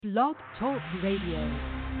Blog Talk Radio.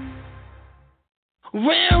 We're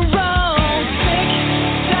all sick,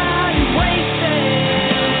 time wasted.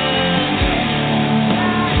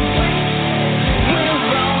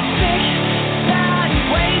 We're all sick, time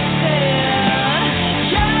wasted.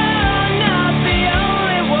 You're not the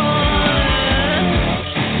only one.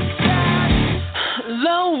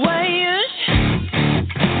 Low wage,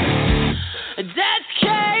 death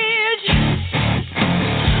cage.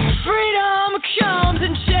 Freedom comes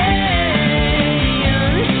in chains.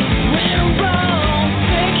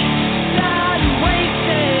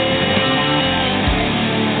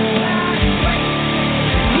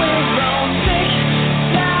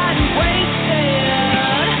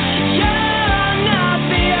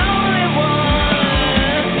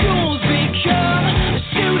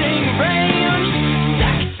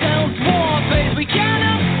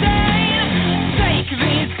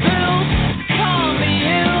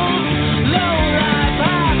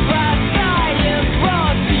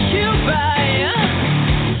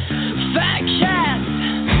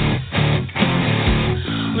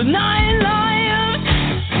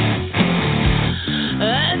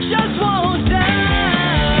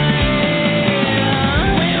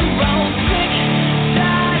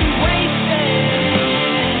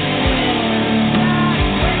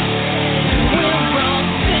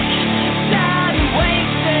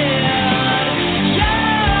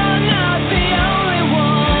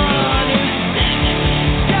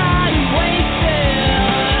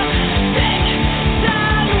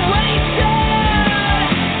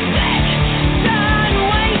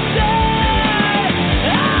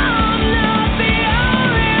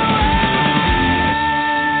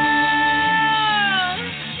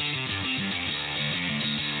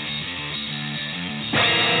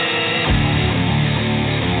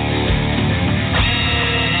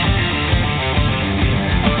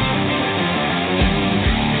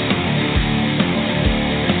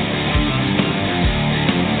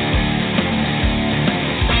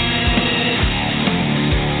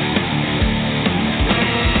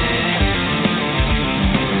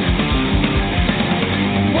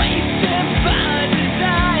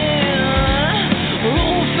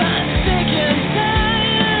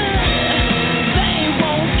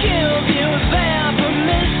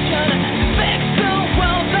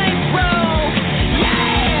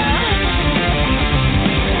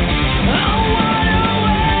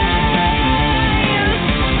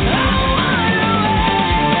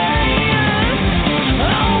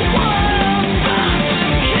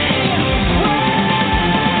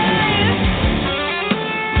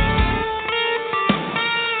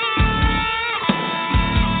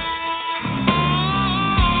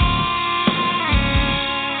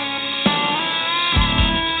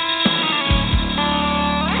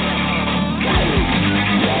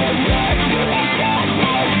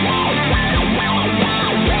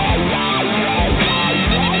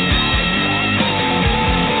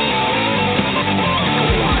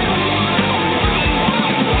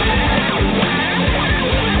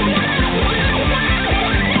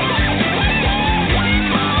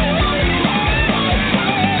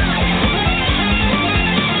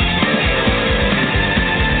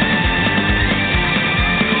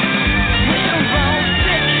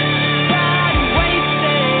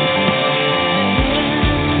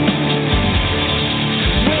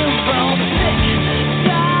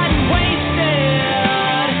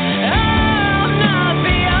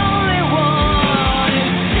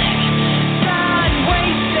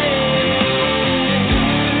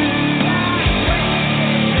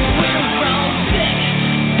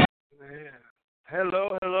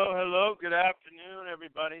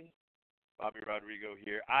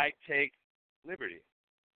 I take liberty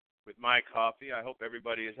with my coffee. I hope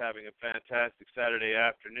everybody is having a fantastic Saturday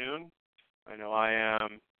afternoon. I know I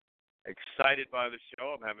am excited by the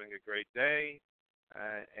show. I'm having a great day.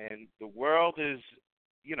 And the world is,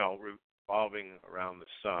 revolving around the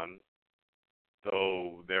sun,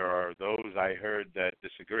 though there are those I heard that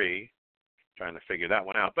disagree, trying to figure that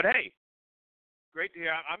one out. But hey, great to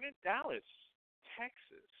hear. I'm in Dallas,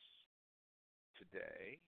 Texas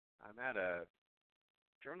today. I'm at a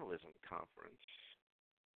journalism conference.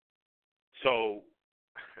 So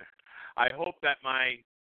I hope that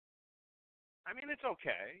it's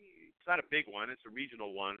okay. It's not a big one. It's a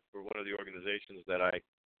regional one for one of the organizations that I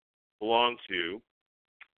belong to.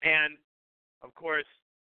 And, of course,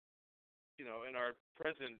 in our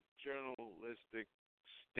present journalistic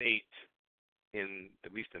state,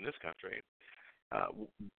 at least in this country,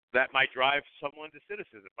 that might drive someone to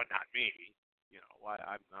cynicism, but not me.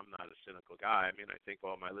 I'm not a cynical guy. I think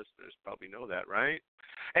all my listeners probably know that, right?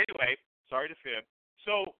 Anyway, sorry to fib.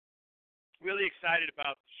 So Really excited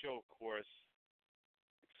about the show, of course.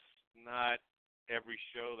 It's not every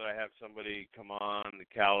show that I have somebody come on the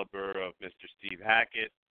caliber of Mr. Steve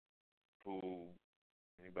Hackett, who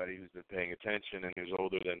anybody who's been paying attention and who's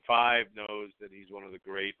older than 5 knows that he's one of the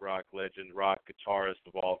great rock legend, rock guitarists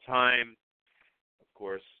of all time. Of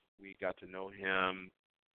course, we got to know him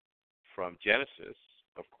from Genesis,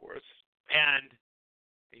 of course, and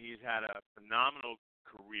he's had a phenomenal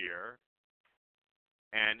career,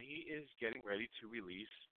 and he is getting ready to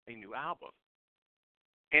release a new album.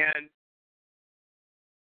 And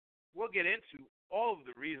we'll get into all of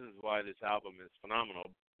the reasons why this album is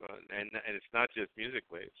phenomenal, and it's not just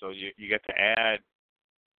musically. So you get to add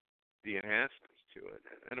the enhancements to it.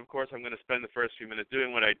 And, of course, I'm going to spend the first few minutes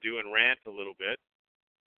doing what I do and rant a little bit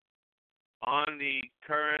on the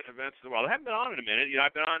current events of the world. I haven't been on in a minute. You know,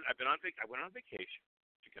 I went on vacation.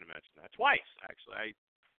 You can imagine that twice, actually.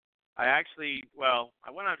 I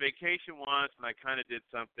went on vacation once, and I kind of did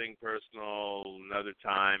something personal another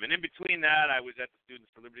time. And in between that, I was at the Students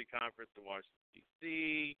for Liberty Conference in Washington,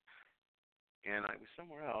 D.C., and I was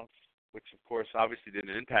somewhere else, which, of course, obviously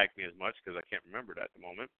didn't impact me as much because I can't remember it at the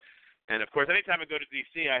moment. And, of course, anytime I go to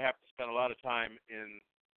D.C., I have to spend a lot of time in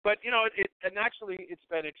 – but, you know, and actually it's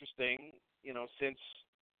been interesting, you know, since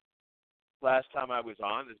last time I was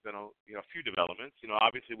on. There's been a few developments. You know,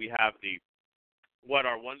 obviously we have what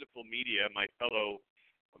our wonderful media,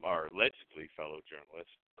 our allegedly fellow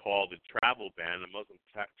journalists, call the travel ban, the Muslim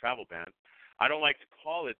travel ban. I don't like to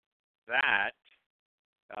call it that.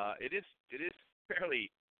 It is fairly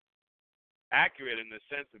accurate in the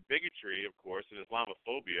sense of bigotry, of course, and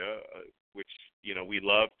Islamophobia, which, you know, we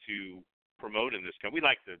love to promote in this country. We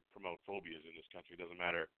like to promote phobias in this country. It doesn't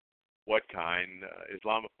matter what kind.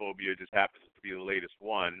 Islamophobia just happens to be the latest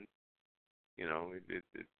one. You know,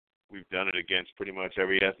 we've done it against pretty much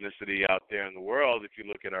every ethnicity out there in the world if you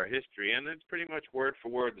look at our history, and it's pretty much word for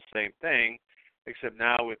word the same thing, except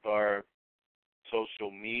now with our social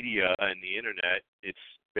media and the internet, it's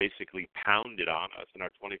basically pounded on us in our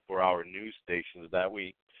 24-hour news stations that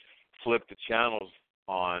we flip the channels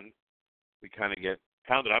on. We kind of get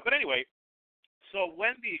pounded on. But anyway, so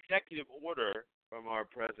when the executive order from our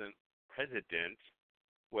president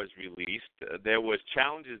was released, there was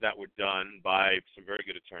challenges that were done by some very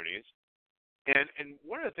good attorneys. And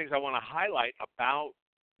one of the things I want to highlight about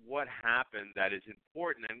what happened that is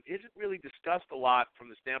important and isn't really discussed a lot from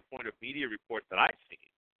the standpoint of media reports that I've seen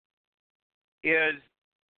is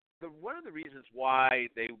one of the reasons why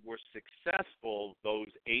they were successful those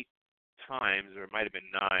 8 times, or it might have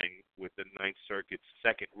been 9 with the Ninth Circuit's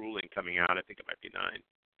second ruling coming out. I think it might be 9.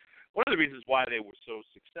 One of the reasons why they were so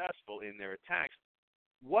successful in their attacks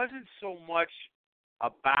wasn't so much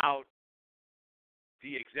about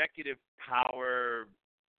the executive power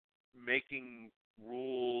making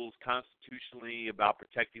rules constitutionally about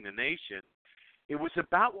protecting the nation. It was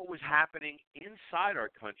about what was happening inside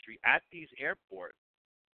our country at these airports.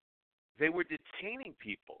 They were detaining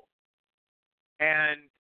people. And,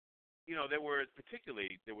 you know, there were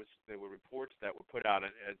reports that were put out,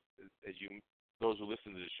 as those who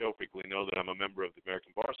listen to the show frequently know that I'm a member of the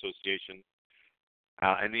American Bar Association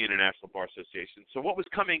and the International Bar Association. So what was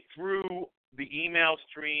coming through the email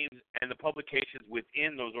streams and the publications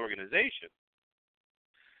within those organizations,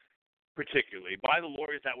 particularly by the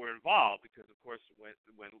lawyers that were involved, because, of course,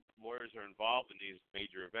 when lawyers are involved in these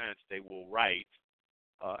major events, they will write,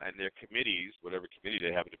 and their committees, whatever committee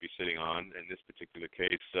they happen to be sitting on, in this particular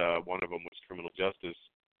case, one of them was criminal justice,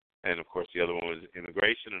 and, of course, the other one was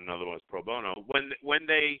immigration, and another one was pro bono. When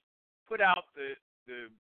they put out the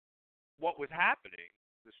what was happening,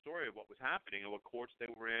 the story of what was happening and what courts they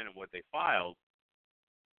were in and what they filed,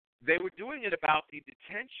 they were doing it about the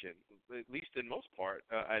detention, at least in most part.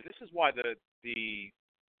 And this is why initially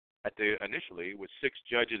it was 6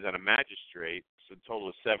 judges and a magistrate, so a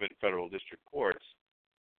total of 7 federal district courts,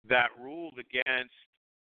 that ruled against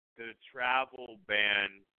the travel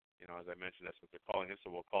ban. You know, as I mentioned, that's what they're calling it,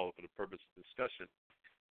 so we'll call it for the purpose of discussion,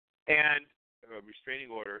 and a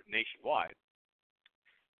restraining order nationwide.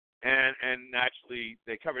 And naturally,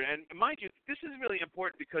 they covered it. And mind you, this is really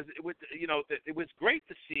important because it was great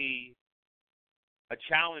to see a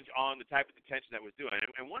challenge on the type of detention that was doing.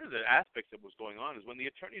 And one of the aspects that was going on is when the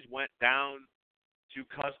attorneys went down to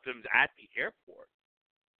customs at the airport,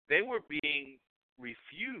 they were being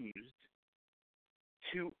refused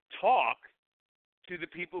to talk to the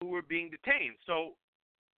people who were being detained. So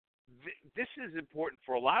this is important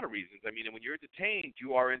for a lot of reasons. I mean, when you're detained,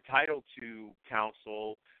 you are entitled to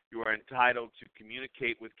counsel. You are entitled to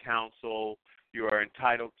communicate with counsel. You are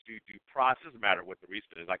entitled to due process. It doesn't matter what the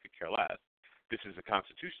reason is. I could care less. This is a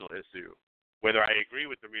constitutional issue. Whether I agree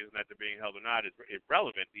with the reason that they're being held or not is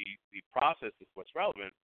irrelevant. The process is what's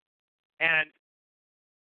relevant. And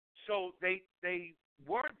so they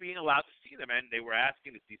weren't being allowed to see them, and they were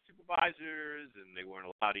asking to see supervisors, and they weren't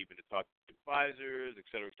allowed even to talk to supervisors, et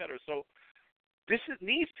cetera, et cetera. So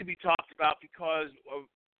needs to be talked about because,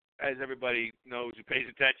 as everybody knows who pays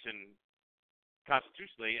attention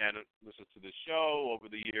constitutionally and listens to this show over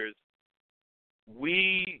the years,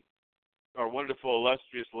 we, our wonderful,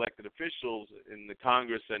 illustrious elected officials in the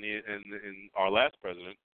Congress and in our last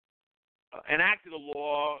president, enacted a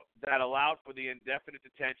law that allowed for the indefinite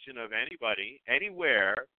detention of anybody,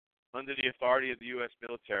 anywhere, under the authority of the U.S.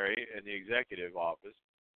 military and the executive office,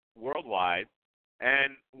 worldwide.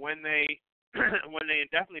 And when they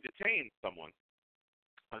indefinitely detained someone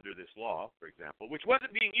under this law, for example, which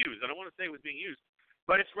wasn't being used, I don't want to say it was being used,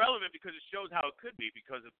 but it's relevant because it shows how it could be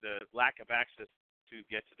because of the lack of access to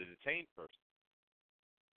get to the detained person,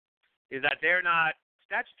 is that they're not,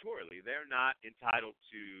 statutorily, they're not entitled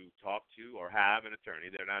to talk to or have an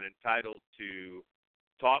attorney. They're not entitled to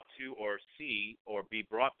talk to or see or be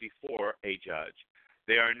brought before a judge.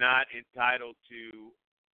 They are not entitled to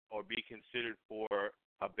or be considered for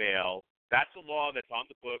a bail. That's a law that's on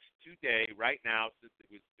the books today, right now, since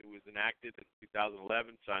it was enacted in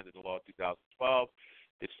 2011, signed into law in 2012.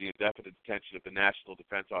 It's the indefinite detention of the National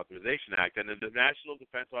Defense Authorization Act. And then the National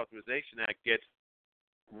Defense Authorization Act gets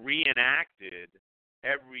reenacted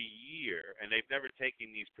every year, and they've never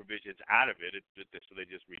taken these provisions out of it. So they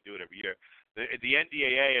just redo it every year. The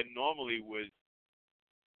NDAA normally was,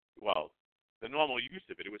 well, the normal use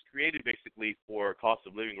of it. It was created basically for cost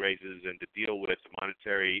of living raises and to deal with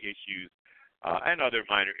monetary issues and other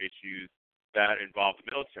minor issues that involve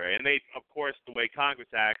the military. And they, of course, the way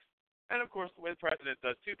Congress acts, and of course the way the president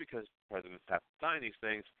does too, because presidents have to sign these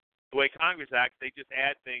things. The way Congress acts, they just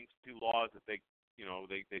add things to laws that they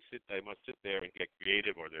must sit there and get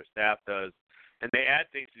creative, or their staff does, and they add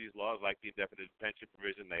things to these laws like the indefinite detention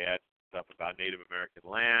provision. They add stuff about Native American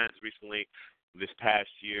lands. Recently, this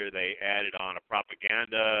past year, they added on a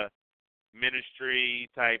propaganda ministry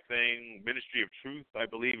type thing, Ministry of Truth, I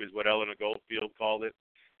believe, is what Eleanor Goldfield called it.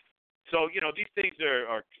 So, these things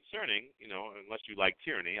are concerning, unless you like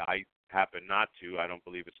tyranny. I happen not to. I don't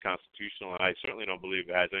believe it's constitutional, and I certainly don't believe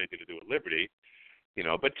it has anything to do with liberty.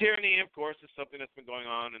 But tyranny, of course, is something that's been going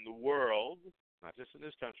on in the world, not just in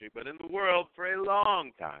this country, but in the world for a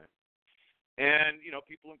long time. And,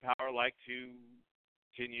 people in power like to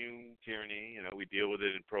continue tyranny. We deal with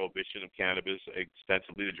it in prohibition of cannabis,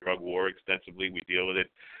 extensively the drug war, extensively we deal with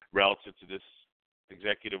it relative to this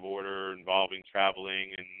executive order involving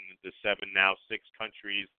traveling in the 6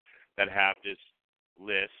 countries that have this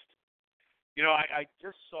list. I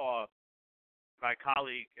just saw my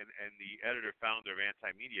colleague and the editor-founder of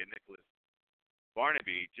Anti-Media, Nicholas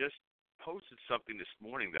Barnaby, just posted something this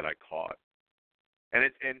morning that I caught, and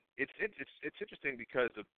it's interesting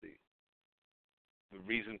because of the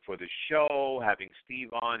reason for the show, having Steve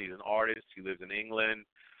on. He's an artist. He lives in England.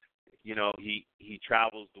 He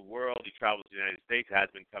travels the world. He travels the United States. Has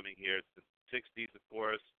been coming here since the 60s, of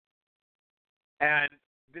course. And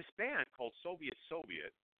this band called Soviet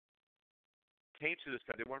came to this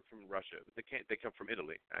country. They weren't from Russia, but they come from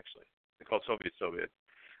Italy, actually. They're called Soviet.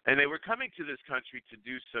 And they were coming to this country to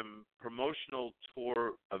do some promotional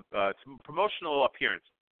some promotional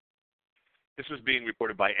appearances. This was being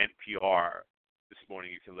reported by NPR this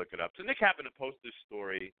morning. You can look it up. So Nick happened to post this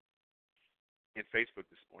story in Facebook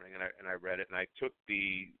this morning, and I read it, and I took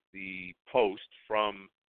the post from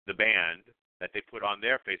the band that they put on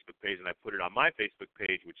their Facebook page, and I put it on my Facebook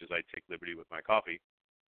page, which is I Take Liberty with My Coffee.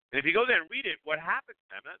 And if you go there and read it, what happened to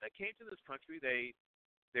them? They came to this country.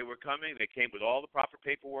 They were coming. They came with all the proper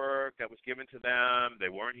paperwork that was given to them.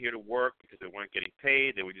 They weren't here to work because they weren't getting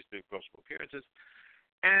paid. They were just doing promotional appearances.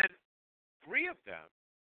 And 3 of them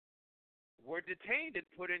were detained and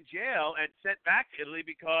put in jail and sent back to Italy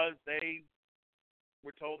because they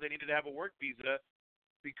were told they needed to have a work visa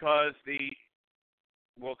because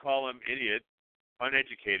we'll call him idiot,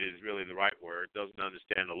 uneducated is really the right word, doesn't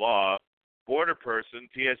understand the law, border person,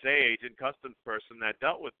 TSA agent, customs person that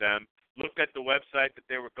dealt with them, looked at the website that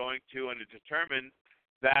they were going to and determined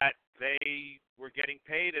that they were getting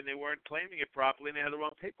paid and they weren't claiming it properly and they had the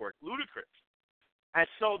wrong paperwork. Ludicrous. And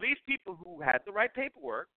so these people who had the right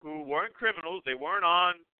paperwork, who weren't criminals, they weren't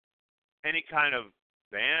on any kind of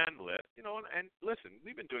ban list, and listen,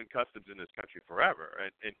 we've been doing customs in this country forever,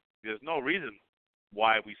 and there's no reason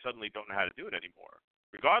why we suddenly don't know how to do it anymore,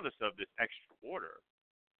 regardless of this extra order.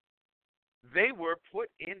 They were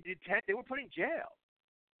put in jail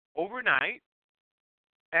overnight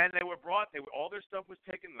And they were brought. All their stuff was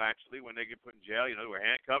taken. Actually, when they get put in jail, they were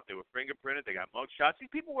handcuffed. They were fingerprinted. They got mug shots.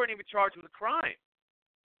 These people weren't even charged with a crime.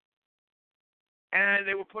 And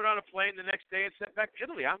they were put on a plane the next day and sent back to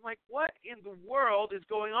Italy. I'm like, what in the world is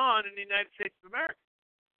going on in the United States of America?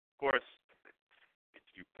 Of course, if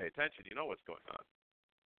you pay attention, you know what's going on.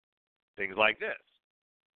 Things like this.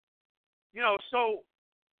 So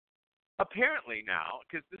apparently now,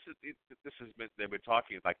 because this has been, they've been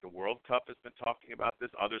talking, like the World Cup has been talking about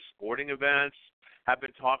this. Other sporting events have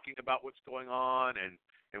been talking about what's going on and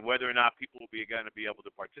whether or not people will be going to be able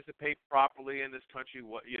to participate properly in this country.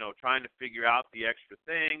 Trying to figure out the extra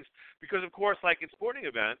things, because of course, like in sporting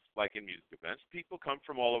events, like in music events, people come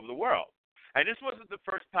from all over the world. And this wasn't the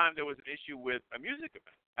first time there was an issue with a music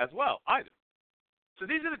event as well, either. So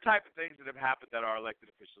these are the type of things that have happened that our elected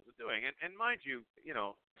officials are doing. And mind you, as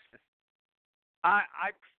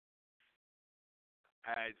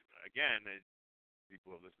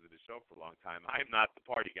people have listened to the show for a long time, I'm not the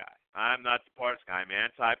party guy. I'm not the party guy. I'm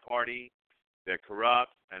anti-party. They're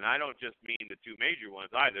corrupt. And I don't just mean the two major ones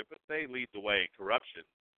either, but they lead the way in corruption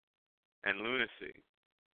and lunacy.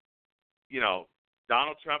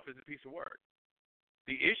 Donald Trump is a piece of work.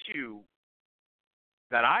 The issue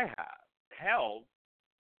that I have held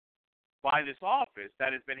by this office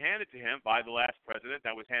that has been handed to him by the last president,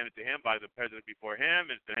 that was handed to him by the president before him,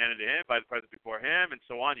 it's been handed to him by the president before him, and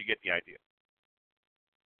so on. You get the idea.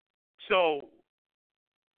 So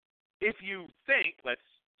if you think, let's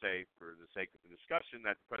say for the sake of the discussion,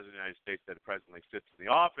 that the President of the United States that presently sits in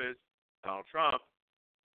the office, Donald Trump,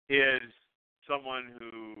 is someone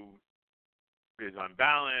who is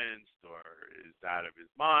unbalanced or is out of his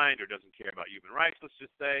mind or doesn't care about human rights, let's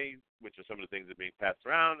just say, which are some of the things that are being passed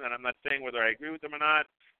around, and I'm not saying whether I agree with them or not.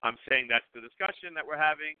 I'm saying that's the discussion that we're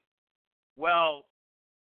having. Well,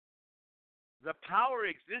 the power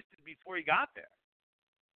existed before he got there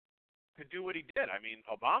to do what he did. I mean,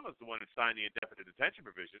 Obama's the one who signed the indefinite detention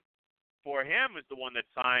provision. For him is the one that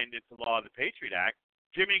signed into law the Patriot Act.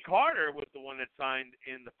 Jimmy Carter was the one that signed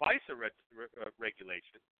in the FISA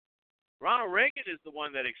regulation. Ronald Reagan is the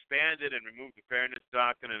one that expanded and removed the Fairness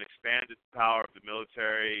Doctrine and expanded the power of the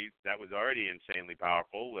military that was already insanely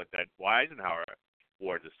powerful, that Eisenhower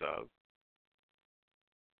warned us of.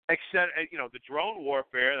 Except, the drone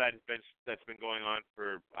warfare that's been going on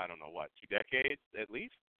for, 2 decades at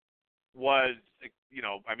least, was,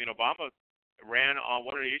 Obama ran on,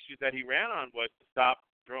 one of the issues that he ran on was to stop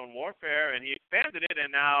drone warfare, and he expanded it,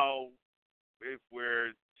 and now if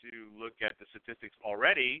we're to look at the statistics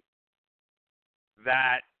already,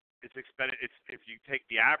 that it's expanded. If you take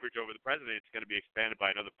the average over the president, it's going to be expanded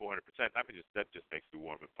by another 400%. That just makes me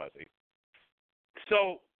warm and fuzzy.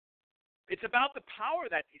 So it's about the power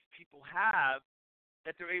that these people have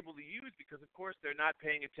that they're able to use, because of course they're not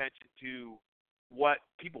paying attention to what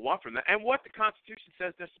people want from them and what the Constitution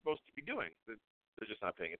says they're supposed to be doing. They're just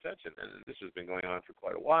not paying attention, and this has been going on for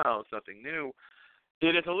quite a while. It's nothing new.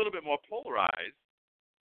 It is a little bit more polarized.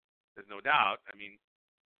 There's no doubt. I mean,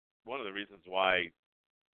 one of the reasons why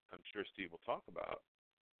I'm sure Steve will talk about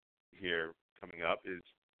here coming up is,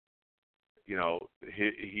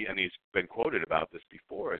 he's been quoted about this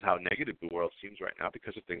before, is how negative the world seems right now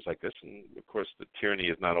because of things like this. And, of course, the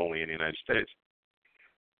tyranny is not only in the United States.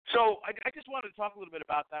 So I just wanted to talk a little bit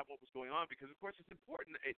about that, what was going on, because, of course, it's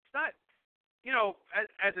important. It's not,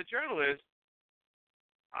 as a journalist,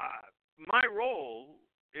 my role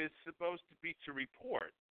is supposed to be to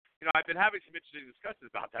report. I've been having some interesting discussions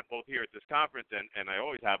about that both here at this conference and I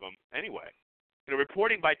always have them anyway.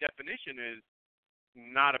 Reporting by definition is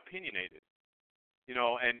not opinionated.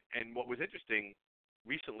 And what was interesting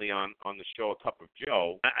recently on the show A Cup of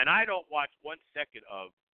Joe, and I don't watch 1 second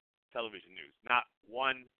of television news, not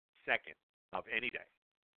 1 second of any day.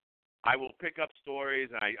 I will pick up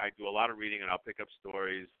stories, and I do a lot of reading, and I'll pick up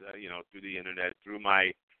stories, through the internet, through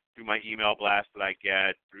my email blast that I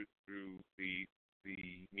get, through the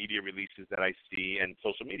media releases that I see, and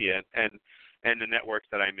social media, and the networks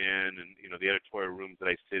that I'm in, and the editorial rooms that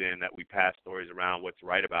I sit in, that we pass stories around what to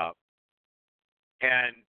write about.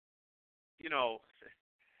 And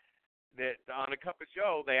that on A Cup of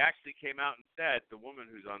Joe, they actually came out and said, the woman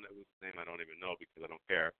whose name I don't even know because I don't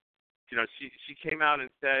care, she came out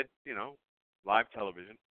and said, live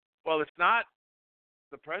television, well, it's not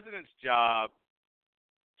the president's job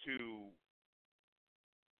to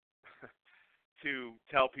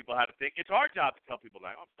tell people how to think. It's our job to tell people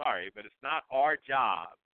that. I'm sorry, but it's not our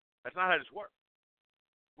job. That's not how this works.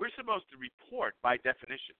 We're supposed to report by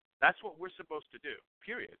definition. That's what we're supposed to do,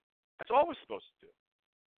 period. That's all we're supposed to do.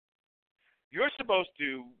 You're supposed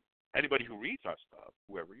to anybody who reads our stuff,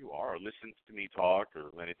 whoever you are, or listens to me talk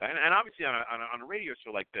or anything. And obviously on a radio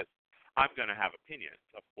show like this, I'm going to have opinions.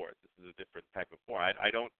 Of course, this is a different type of form.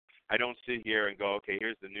 I don't sit here and go, okay,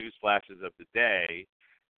 here's the news flashes of the day,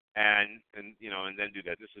 and then do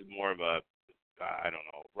that. This is more of a I don't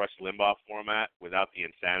know, Rush Limbaugh format without the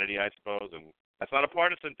insanity, I suppose. And that's not a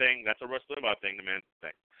partisan thing. That's a Rush Limbaugh thing, the man's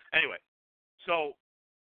thing. Anyway, so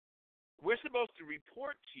we're supposed to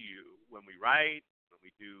report to you when we write, when we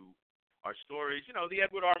do our stories, the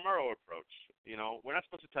Edward R. Murrow approach. We're not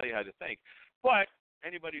supposed to tell you how to think. But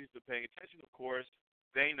anybody who's been paying attention, of course,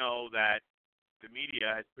 they know that the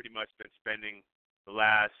media has pretty much been spending the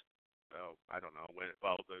last the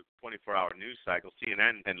 24-hour news cycle.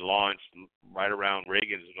 CNN and launched right around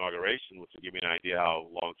Reagan's inauguration, which will give you an idea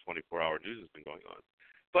how long 24-hour news has been going on.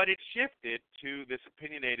 But it shifted to this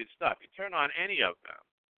opinionated stuff. You turn on any of them,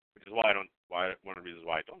 which is one of the reasons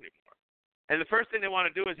why I don't anymore. And the first thing they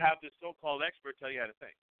want to do is have this so-called expert tell you how to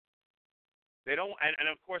think. They don't,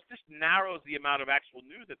 and of course, this narrows the amount of actual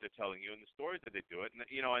news that they're telling you and the stories that they do it.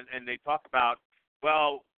 And they talk about,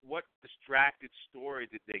 well, what distracted story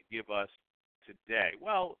did they give us today?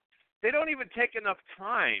 Well, they don't even take enough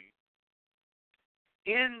time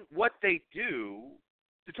in what they do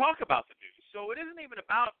to talk about the news. So it isn't even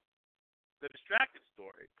about the distracted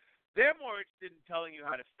story. They're more interested in telling you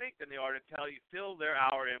how to think than they are to fill their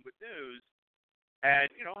hour in with news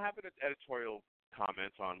and, have an editorial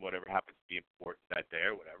comments on whatever happens to be important that day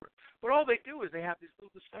or whatever. But all they do is they have these little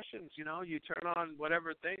discussions. You turn on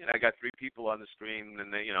whatever thing, and I got three people on the screen, and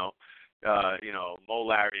they, Mo,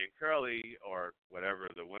 Larry, and Curly, or whatever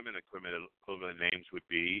the women equivalent names would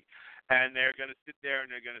be, and they're going to sit there and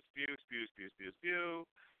they're going to spew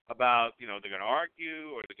about, they're going to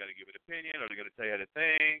argue, or they're going to give an opinion, or they're going to tell you how to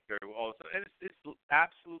think, or all this. And it's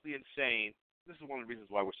absolutely insane. This is one of the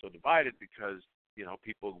reasons why we're so divided, because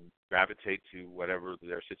people gravitate to whatever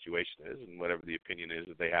their situation is and whatever the opinion is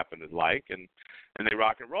that they happen to like, and they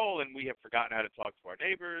rock and roll, and we have forgotten how to talk to our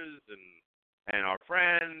neighbors and our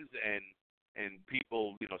friends, and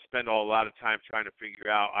people, spend a lot of time trying to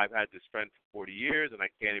figure out, I've had this friend for 40 years, and I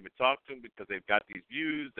can't even talk to him because they've got these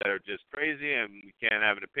views that are just crazy, and we can't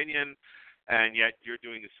have an opinion, and yet you're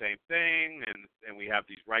doing the same thing, and we have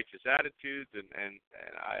these righteous attitudes, and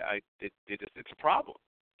it's a problem.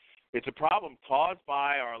 It's a problem caused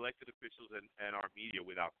by our elected officials and our media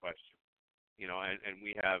without question. And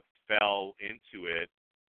we have fell into it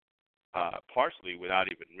partially without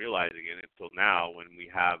even realizing it until now, when we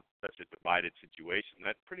have such a divided situation.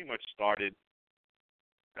 That pretty much started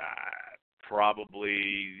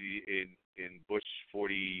probably in Bush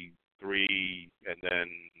 43, and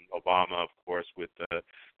then Obama, of course, with the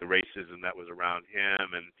racism that was around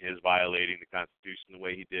him and his violating the Constitution the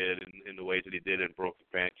way he did, and in the ways that he did, and broke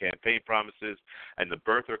campaign promises, and the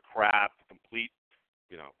birther crap, complete,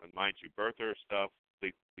 and mind you, birther stuff,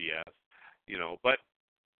 complete BS, but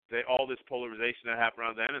all this polarization that happened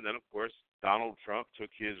around then, and then, of course, Donald Trump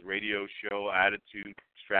took his radio show attitude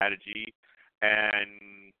strategy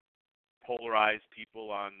and polarized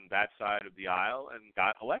people on that side of the aisle and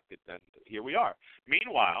got elected. And here we are.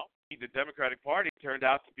 Meanwhile, the Democratic Party turned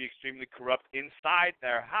out to be extremely corrupt inside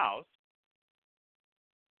their house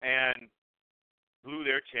and blew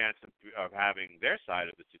their chance of having their side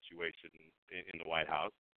of the situation in the White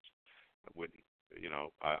House. I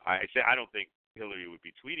don't think Hillary would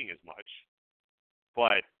be tweeting as much,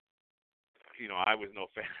 but I was no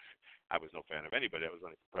fan. I was no fan of anybody. I was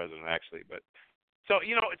running for president, actually, but. So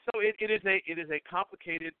it is a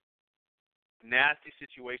complicated, nasty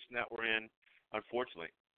situation that we're in.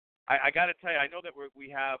 Unfortunately, I got to tell you, I know that we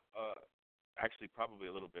have actually probably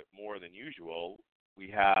a little bit more than usual.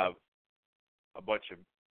 We have a bunch of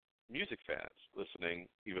music fans listening,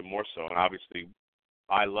 even more so, and obviously,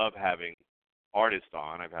 I love having artists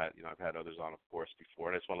on. I've had others on, of course, before,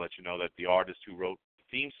 and I just want to let you know that the artist who wrote the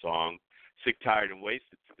theme song, "Sick, Tired, and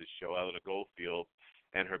Wasted" for this show, Eleanor Goldfield,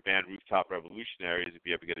 and her band Rooftop Revolutionaries, if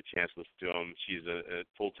you ever get a chance to listen to them. She's a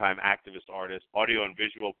full-time activist artist, audio and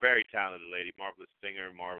visual, very talented lady, marvelous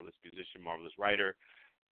singer, marvelous musician, marvelous writer,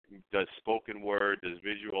 does spoken word, does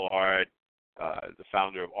visual art, the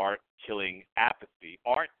founder of Art Killing Apathy,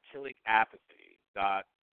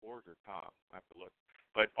 artkillingapathy.org or com. I have to look.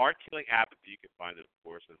 But Art Killing Apathy, you can find it, of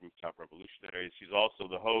course, at Rooftop Revolutionaries. She's also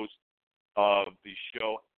the host of the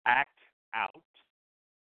show Act Out,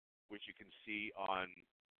 which you can see on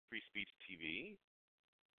Free Speech TV.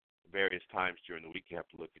 Various times during the week, you have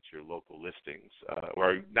to look at your local listings,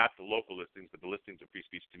 or not the local listings, but the listings of Free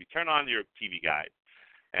Speech TV. Turn on your TV guide,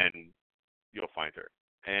 and you'll find her.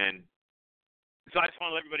 And so I just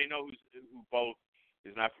want to let everybody know who both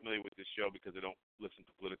is not familiar with this show because I don't listen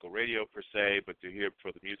to political radio per se, but to hear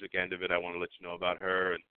for the music end of it, I want to let you know about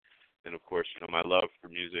her and of course, my love for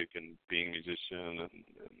music and being a musician and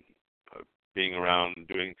being around and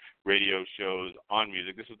doing radio shows on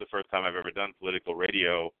music. This is the first time I've ever done political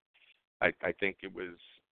radio. I think it was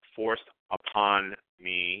forced upon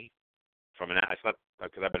me it's not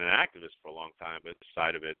because I've been an activist for a long time, but the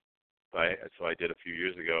side of it, so I did a few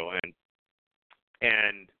years ago,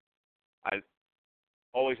 and I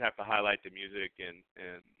always have to highlight the music and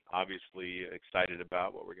obviously excited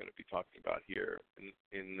about what we're going to be talking about here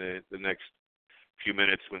in the next few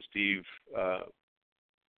minutes when Steve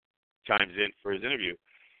chimes in for his interview.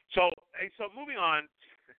 So moving on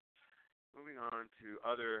to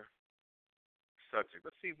other subjects.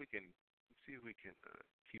 Let's see if we can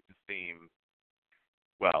keep the theme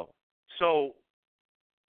well. So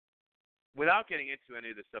without getting into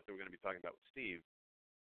any of the stuff that we're going to be talking about with Steve,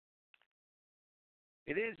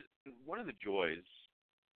 it is one of the joys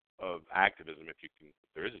of activism, if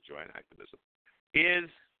there is a joy in activism, is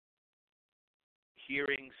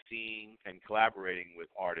hearing, seeing, and collaborating with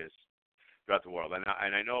artists throughout the world. And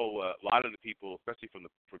I know a lot of the people, especially from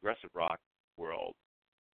the progressive rock world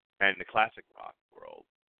and the classic rock world,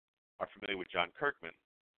 are familiar with John Kirkman.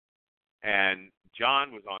 And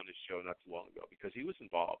John was on this show not too long ago because he was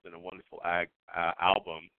involved in a wonderful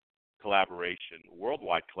album collaboration,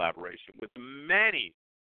 worldwide collaboration with many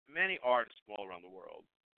artists from all around the world,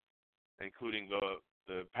 including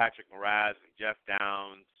the Patrick Moraz and Jeff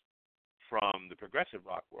Downs from the progressive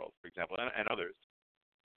rock world, for example, and others,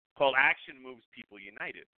 called Action Moves People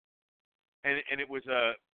United. And it was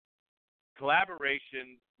a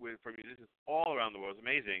collaboration for musicians all around the world. It was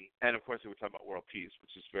amazing. And, of course, we were talking about world peace,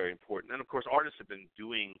 which is very important. And, of course, artists have been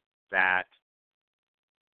doing that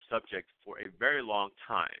subject for a very long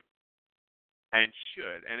time and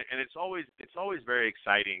should. And it's always very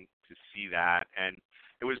exciting to see that. And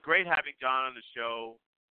it was great having John on the show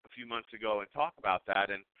a few months ago and talk about that.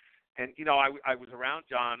 And I was around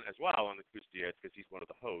John as well on the Cruciate because he's one of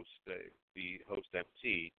the hosts, the host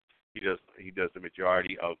MC. He does the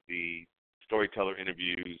majority of the storyteller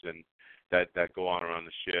interviews and that go on around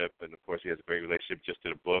the ship. And, of course, he has a great relationship. Just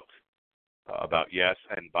did a book about Yes.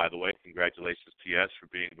 And, by the way, congratulations to Yes for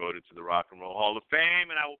being voted to the Rock and Roll Hall of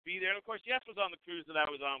Fame. And I will be there. And, of course, Yes was on the cruise that I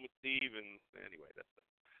was on with Steve. And, anyway, that's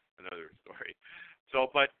another story.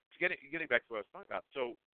 So, but getting back to what I was talking about.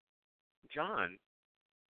 So, John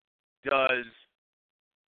does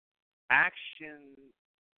Action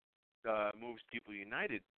Moves People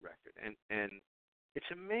United record, and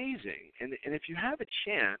it's amazing. And if you have a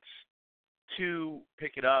chance to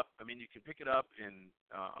pick it up, I mean, you can pick it up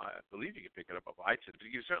I believe you can pick it up off iTunes, but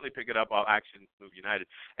you can certainly pick it up off Action Move United.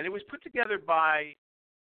 And it was put together backed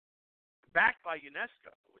by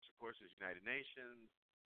UNESCO, which of course is United Nations,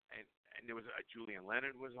 and there was Julian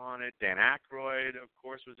Leonard was on it, Dan Aykroyd, of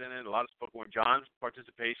course, was in it. A lot of spoken word. John's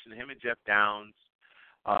participation, him and Jeff Downs,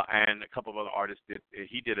 and a couple of other artists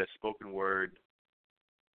he did a spoken word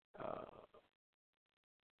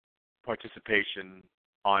participation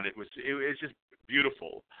on it. It was just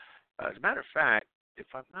beautiful. As a matter of fact, if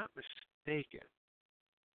I'm not mistaken,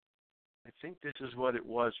 I think this is what it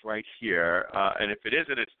was right here. And if it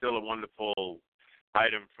isn't, it's still a wonderful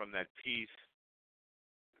item from that piece.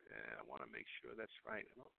 I want to make sure that's right.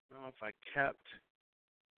 I don't know if I kept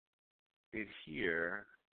it here,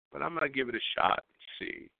 but I'm going to give it a shot and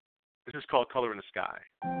see. This is called Color in the Sky.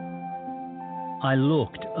 I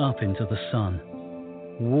looked up into the sun,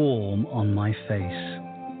 warm on my face.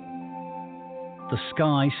 The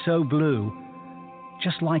sky so blue,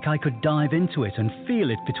 just like I could dive into it and feel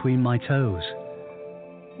it between my toes.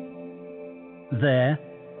 There,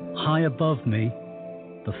 high above me,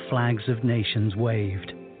 the flags of nations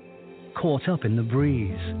waved, caught up in the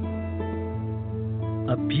breeze.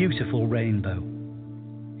 A beautiful rainbow,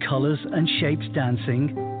 colors and shapes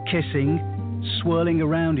dancing, kissing, swirling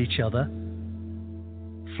around each other,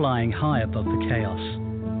 flying high above the chaos.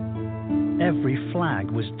 Every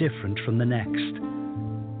flag was different from the next.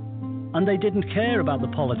 And they didn't care about the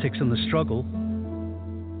politics and the struggle.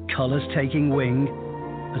 Colors taking wing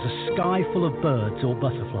as a sky full of birds or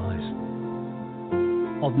butterflies.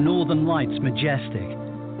 Of northern lights majestic,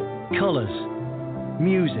 colors,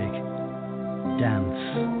 music, dance.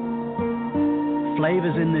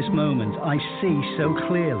 Flavors in this moment I see so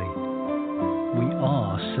clearly. We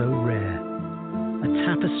are so rare. A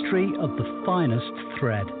tapestry of the finest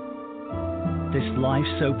thread. This life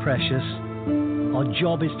so precious, our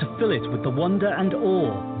job is to fill it with the wonder and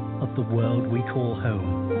awe of the world we call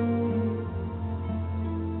home.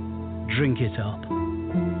 Drink it up,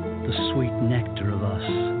 the sweet nectar of us.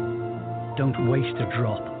 don't waste a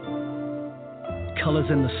drop. Colours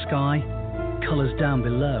in the sky, colours down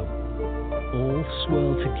below, all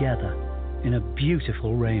swirl together in a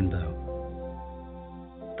beautiful rainbow.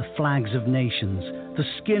 The flags of nations, the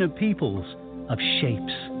skin of peoples, of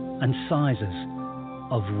shapes and sizes,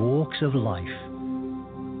 of walks of life.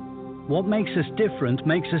 What makes us different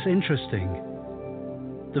makes us interesting.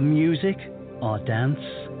 The music, our dance,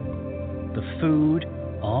 the food,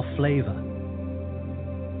 our flavor.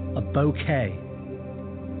 A bouquet,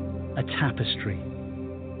 a tapestry.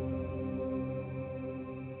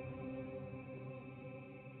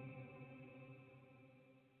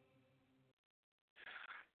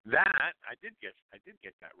 That I did get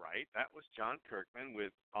that right. That was John Kirkman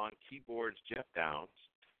with on keyboards Jeff Downs,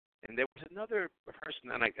 and there was another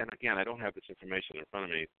person. And again, I don't have this information in front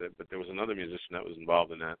of me, but there was another musician that was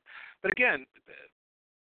involved in that. But again,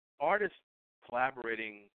 artists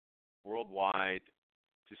collaborating worldwide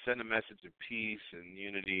to send a message of peace and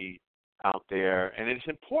unity out there, and it's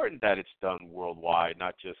important that it's done worldwide,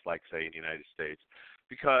 not just like say in the United States,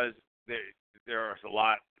 because there are a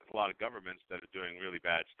lot of governments that are doing really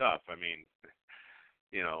bad stuff. I mean,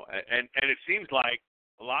 and it seems like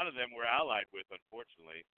a lot of them we're allied with,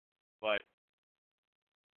 unfortunately, but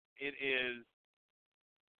it is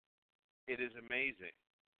amazing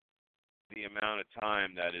the amount of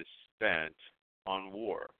time that is spent on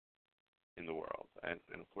war in the world, and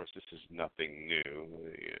of course this is nothing new,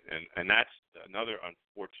 and that's another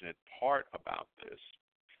unfortunate part about this,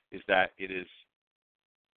 is that it is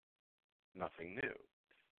nothing new.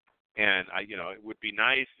 And it would be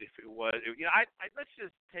nice if it was. Let's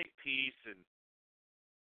just take peace and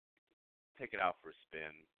take it out for a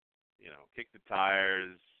spin. Kick the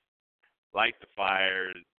tires, light the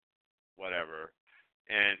fires, whatever,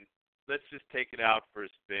 and let's just take it out for a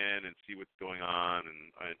spin and see what's going on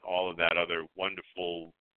and all of that other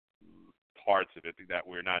wonderful parts of it that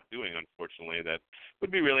we're not doing, unfortunately. That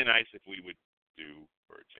would be really nice if we would do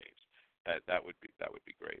for a change. That would be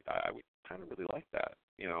great. I would kind of really like that.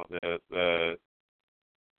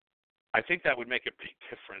 I think that would make a big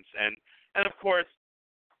difference. And of course,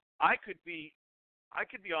 I could be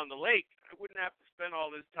on the lake. I wouldn't have to spend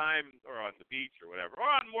all this time or on the beach or whatever, or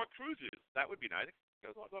on more cruises. That would be nice.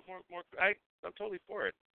 I'm totally for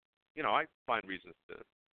it. I find reasons to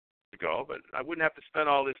go, but I wouldn't have to spend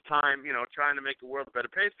all this time, trying to make the world a better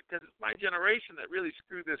place, because it's my generation that really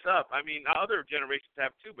screwed this up. I mean, other generations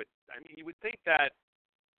have too, but I mean, you would think that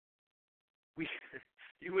we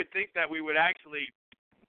would actually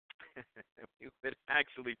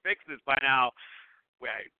fix this by now.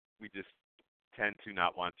 We just tend to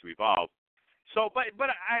not want to evolve. So, but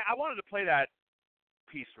I wanted to play that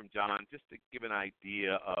piece from John just to give an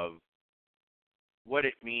idea of what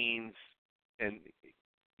it means. And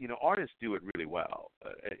artists do it really well.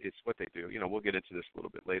 It's what they do. We'll get into this a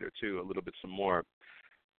little bit later too, some more.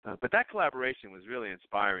 But that collaboration was really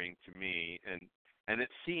inspiring to me, and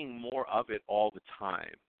it's seeing more of it all the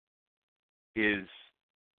time is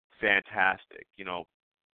fantastic.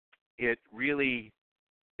 It really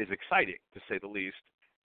is exciting, to say the least.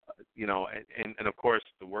 And of course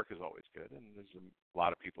the work is always good, and there's a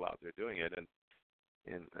lot of people out there doing it, and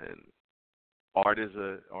art is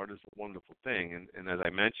a wonderful thing. And as I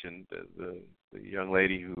mentioned, the young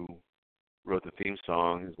lady who wrote the theme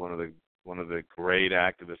song is one of the great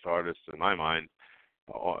activist artists in my mind,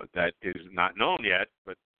 that is not known yet,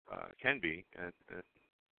 but can be. And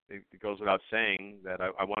it goes without saying that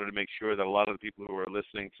I wanted to make sure that a lot of the people who are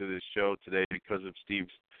listening to this show today, because of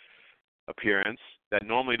Steve's appearance, that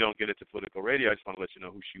normally don't get into political radio, I just want to let you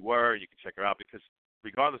know who she were. You can check her out, because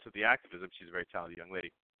regardless of the activism, she's a very talented young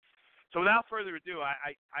lady. So without further ado,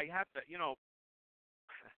 I have to,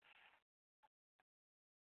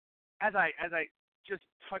 as I just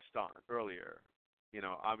touched on earlier,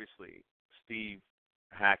 obviously Steve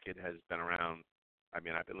Hackett has been around. I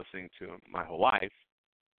mean, I've been listening to him my whole life,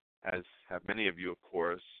 as have many of you, of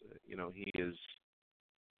course.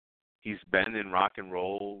 He's been in rock and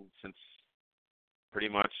roll since pretty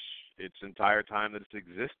much its entire time that it's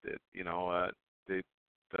existed.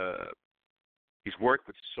 He's worked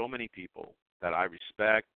with so many people that I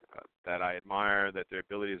respect, that I admire, that their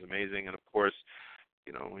ability is amazing. And of course,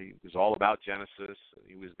 he was all about Genesis.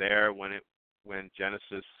 He was there when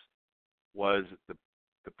Genesis was the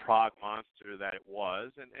prog monster that it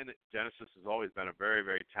was, and Genesis has always been a very,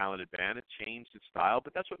 very talented band. It changed its style,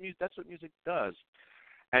 but that's what music does.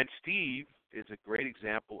 And Steve is a great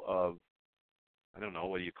example of, I don't know,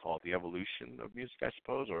 what do you call it, the evolution of music, I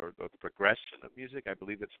suppose, or the progression of music. I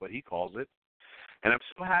believe that's what he calls it. And I'm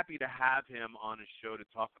so happy to have him on his show to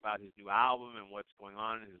talk about his new album and what's going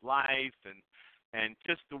on in his life, and and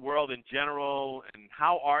just the world in general. And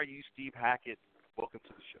how are you, Steve Hackett? Welcome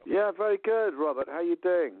to the show. Yeah, very good, Robert. How you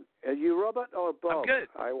doing? Are you Robert or Bob? I'm good.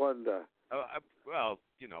 I wonder. Well,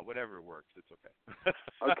 whatever works. It's okay.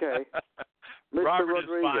 Okay. Mr. Robert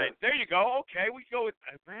Rodriguez. is fine. There you go. Okay, we go with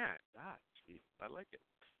man. God, Steve, I like it.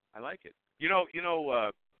 I like it.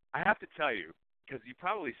 I have to tell you, because you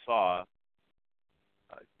probably saw,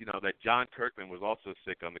 that John Kirkman was also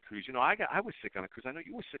sick on the cruise. I was sick on the cruise. I know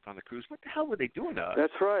you were sick on the cruise. What the hell were they doing to us?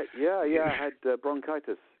 That's right. Yeah, I had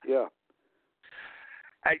bronchitis. Yeah.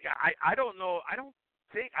 I don't know. I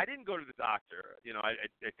didn't go to the doctor.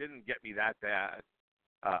 It didn't get me that bad.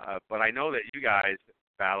 But I know that you guys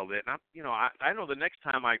battled it. And I know the next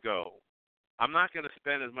time I go, I'm not going to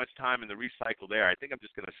spend as much time in the recycled air. I think I'm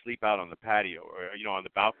just going to sleep out on the patio or on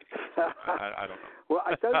the balcony. I don't know. Well,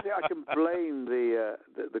 I don't think I can blame the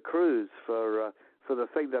cruise for the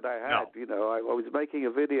thing that I had. No. I was making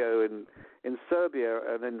a video in Serbia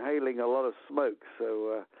and inhaling a lot of smoke,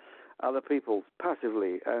 so other people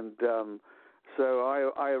passively, and so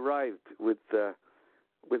I arrived with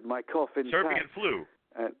my cough intact. Serbian flu.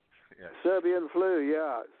 Yes. Serbian flu,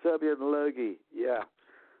 yeah. Serbian lurgy, yeah.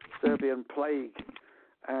 Serbian plague,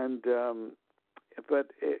 and did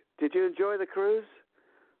you enjoy the cruise?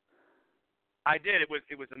 I did. It was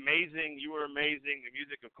amazing. You were amazing. The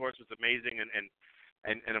music, of course, was amazing, and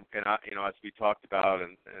as we talked about,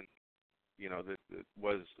 and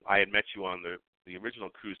I had met you on the original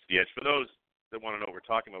Cruise to the Edge. For those that want to know what we're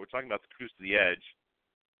talking about the Cruise to the Edge,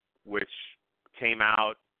 which came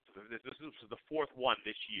out. This was the fourth one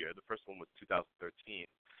this year. The first one was 2013.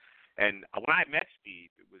 And when I met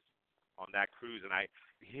Steve, it was on that cruise, and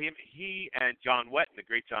he and John Wetton, the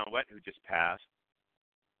great John Wetton, who just passed,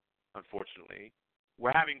 unfortunately,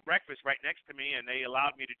 were having breakfast right next to me, and they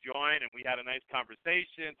allowed me to join, and we had a nice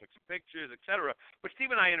conversation, took some pictures, etc. But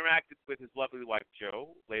Steve and I interacted with his lovely wife,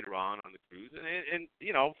 Jo, later on the cruise, and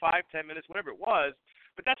 5-10 minutes, whatever it was.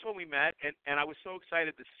 But that's when we met, and I was so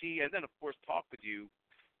excited to see, and then, of course, talk with you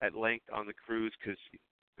at length on the cruise, because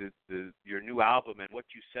your new album and what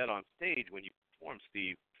you said on stage when you performed,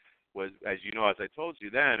 Steve, was, as you know, as I told you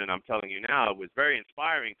then, and I'm telling you now, it was very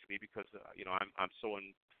inspiring to me because I'm so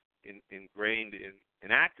ingrained in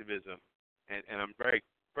activism, and I'm very,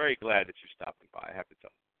 very glad that you're stopping by. I have to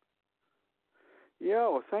tell you. Yeah,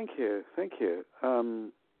 well, thank you.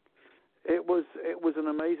 It was an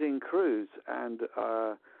amazing cruise, and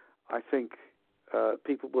I think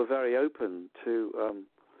people were very open to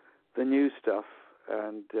the new stuff,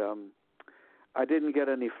 and I didn't get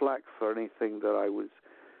any flack for anything that I was.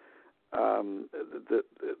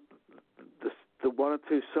 The one or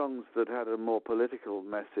two songs that had a more political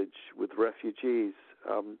message with refugees,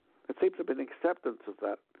 it seems to have been acceptance of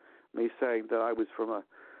that. Me saying that I was from a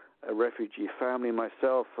refugee family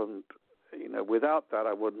myself, and without that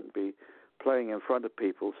I wouldn't be playing in front of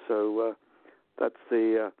people. So that's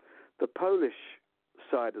the Polish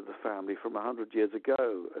side of the family from 100 years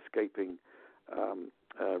ago, escaping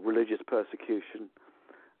religious persecution.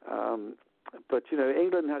 But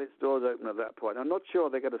England had its doors open at that point. I'm not sure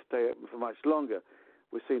they're going to stay open for much longer.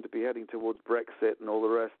 We seem to be heading towards Brexit and all the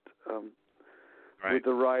rest, right. With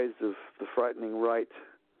the rise of the frightening right.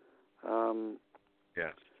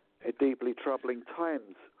 Yes. Deeply troubling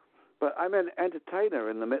times. But I'm an entertainer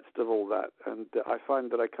in the midst of all that, and I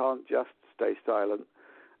find that I can't just stay silent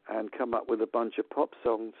and come up with a bunch of pop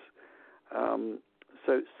songs.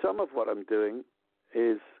 So some of what I'm doing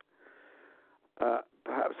is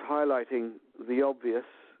perhaps highlighting the obvious,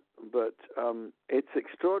 but it's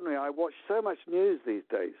extraordinary. I watch so much news these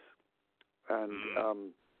days, and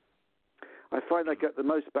I find I get the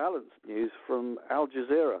most balanced news from Al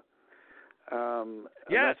Jazeera.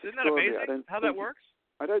 Yes, isn't that amazing how that works?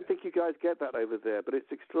 I don't think you guys get that over there, but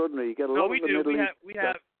it's extraordinary. You get a lot of the Middle East. We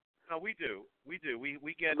do. We do.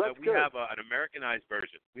 We get. We have an Americanized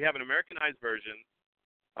version. We have an Americanized version.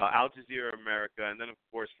 Al Jazeera America, and then of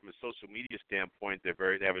course from a social media standpoint, they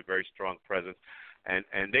have a very strong presence,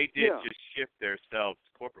 and they did just shift themselves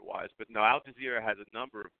corporate wise. But no, Al Jazeera has a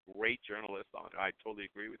number of great journalists on it. I totally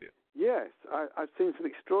agree with you. Yes, I've seen some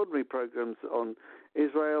extraordinary programs on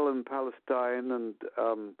Israel and Palestine and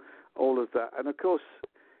all of that. And of course,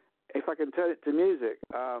 if I can turn it to music,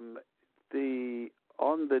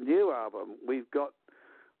 on the new album we've got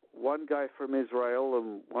one guy from Israel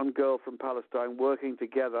and one girl from Palestine working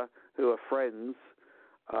together who are friends.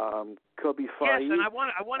 Kobi Faye. Yes, and I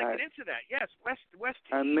want to get into that. Yes, West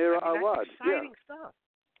and Mira Awad. That's exciting stuff.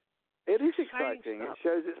 It is exciting. It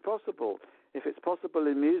shows it's possible. If it's possible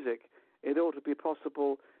in music, it ought to be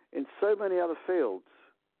possible in so many other fields.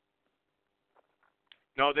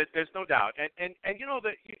 No, there's no doubt. And I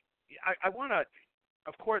want to,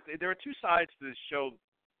 of course, there are two sides to this show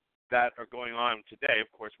that are going on today.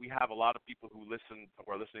 Of course, we have a lot of people who are listening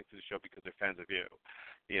to the show because they're fans of you.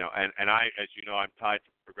 And I, as you know, I'm tied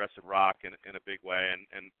to progressive rock in a big way.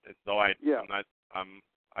 And though I've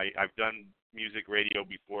done music radio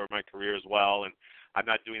before my career as well, and I'm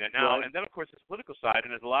not doing that now. Right. And then, of course, there's the political side,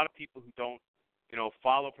 and there's a lot of people who don't,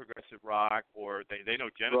 follow progressive rock, or they know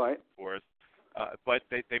Genesis, right. of course, but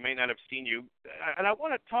they may not have seen you. And I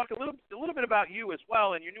want to talk a little bit about you as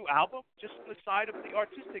well and your new album, just on the side of the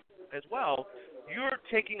artistic as well. You're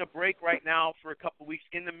taking a break right now for a couple of weeks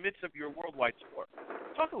in the midst of your worldwide tour.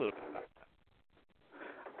 Talk a little bit about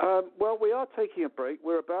that. Well, we are taking a break.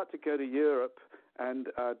 We're about to go to Europe and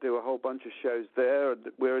do a whole bunch of shows there.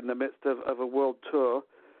 And we're in the midst of a world tour.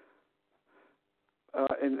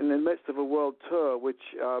 In the midst of a world tour, which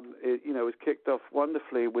was kicked off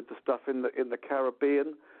wonderfully with the stuff in the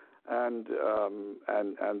Caribbean and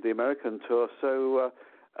the American tour. So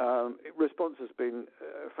response has been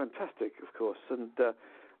fantastic, of course. And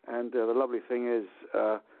the lovely thing is,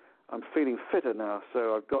 I'm feeling fitter now.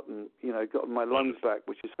 So I've gotten my lungs back,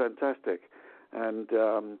 which is fantastic. And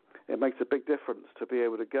it makes a big difference to be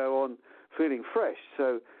able to go on feeling fresh.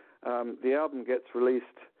 So the album gets released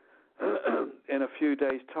in a few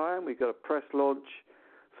days' time. We've got a press launch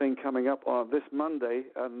thing coming up on this Monday,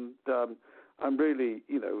 and I'm really,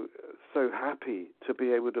 so happy to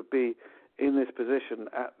be able to be in this position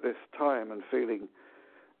at this time and feeling,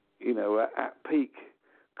 at peak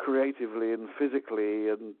creatively and physically,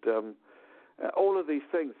 and all of these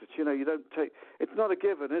things that you don't take. It's not a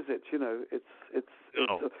given, is it? It's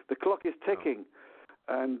the clock is ticking,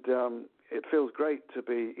 and it feels great to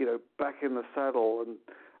be, back in the saddle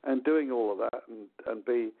and doing all of that, and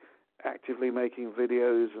be actively making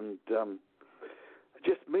videos and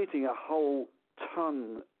just meeting a whole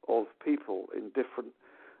ton of people in different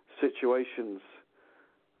situations.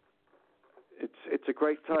 It's a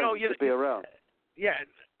great time to be around. Yeah,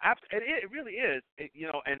 it really is.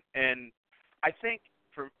 And I think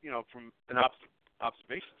from an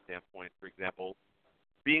observation standpoint, for example,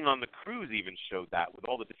 being on the cruise even showed that with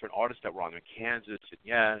all the different artists that were on there, Kansas and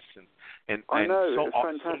Yes, and I know, so, it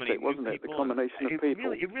was fantastic, so many wasn't it? The combination of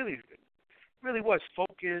people. It really was.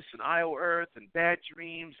 Focus and Io Earth and Bad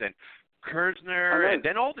Dreams and Kersner, and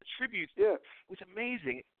then all the tributes. Yeah, it was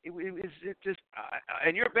amazing. It just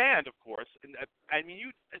and your band, of course. And I mean,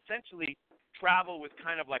 you essentially travel with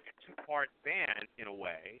kind of like a two-part band in a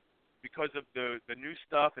way because of the new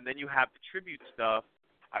stuff, and then you have the tribute stuff.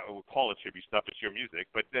 I would call it tribute stuff. It's your music,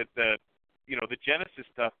 but the Genesis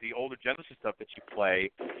stuff, the older Genesis stuff that you play,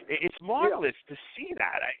 it's marvelous to see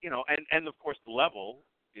that. And of course the level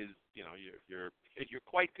is, you're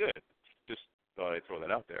quite good. Just thought I'd throw that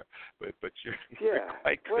out there, but you're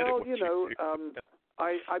quite good. Well, at what you do.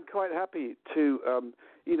 I'm quite happy to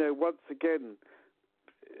once again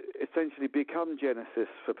essentially become Genesis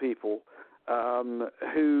for people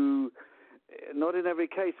who. Not in every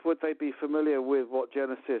case would they be familiar with what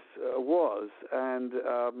Genesis was, and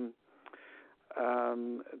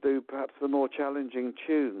do perhaps the more challenging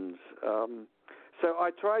tunes. So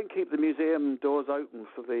I try and keep the museum doors open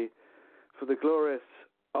for the glorious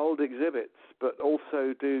old exhibits, but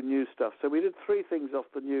also do new stuff. So we did 3 things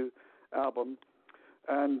off the new album,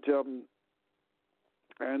 and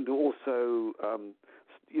also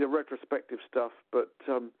retrospective stuff, but.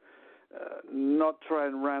 Not try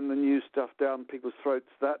and ram the new stuff down people's throats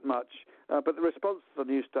that much, but the response to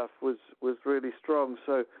the new stuff was really strong,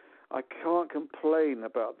 so I can't complain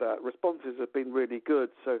about that. Responses have been really good,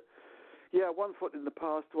 so yeah, 1 foot in the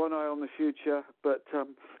past, 1 eye on the future, but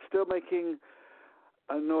still making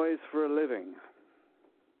a noise for a living.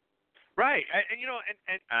 Right, and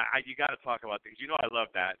you got to talk about things. I love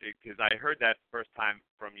that because I heard that first time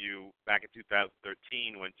from you back in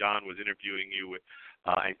 2013 when John was interviewing you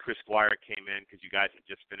and Chris Squire came in because you guys had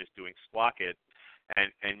just finished doing Squawk It,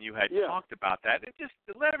 and you had talked about that. And just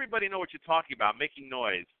to let everybody know what you're talking about, making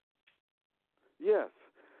noise. Yes,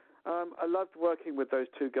 I loved working with those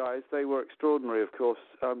 2 guys. They were extraordinary, of course.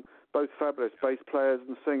 Both fabulous bass players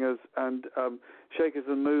and singers, and shakers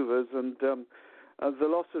and movers, and. The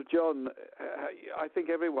loss of John, I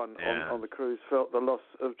think everyone on the cruise felt the loss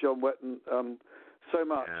of John Wetton so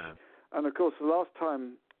much. Yeah. And, of course, the last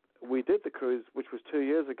time we did the cruise, which was 2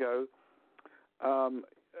 years ago,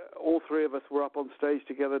 all 3 of us were up on stage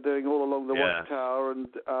together doing All Along the Watchtower,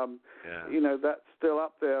 and, that's still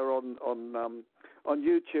up there on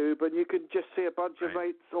YouTube, and you can just see a bunch of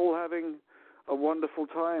mates all having a wonderful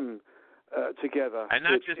time together. And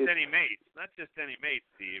not just any mates,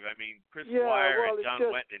 Steve. I mean, Chris Squire and John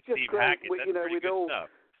Wetton and Steve Hackett, that's pretty good stuff.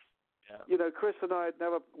 Chris and I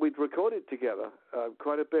we'd recorded together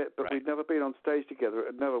quite a bit, but we'd never been on stage together. It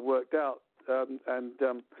had never worked out. So,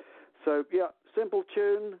 simple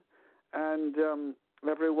tune, and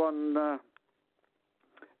everyone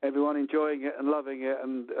enjoying it and loving it,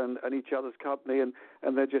 and each other's company, and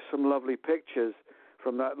they're just some lovely pictures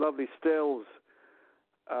from that, lovely stills.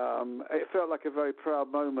 It felt like a very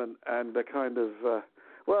proud moment, and a kind of, a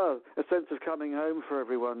sense of coming home for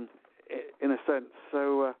everyone, in a sense.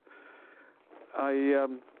 So,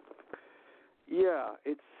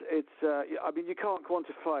 you can't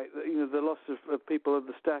quantify, the loss of people of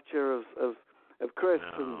the stature of Chris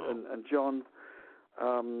and John.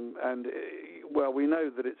 We know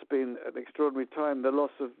that it's been an extraordinary time. The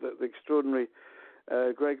loss of the extraordinary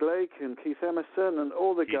Greg Lake and Keith Emerson and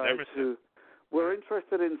all the guys who were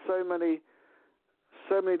interested in so many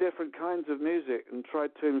different kinds of music and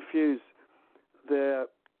tried to infuse their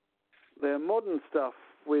modern stuff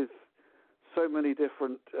with so many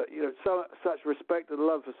different, such respect and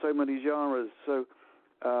love for so many genres. So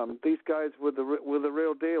these guys were the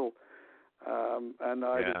real deal, and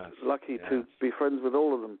I was lucky to be friends with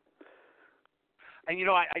all of them. And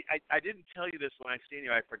I didn't tell you this when I seen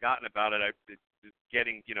you. I'd forgotten about it.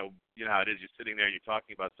 Getting you know how it is. You're sitting there and you're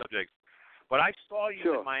talking about subjects. But I saw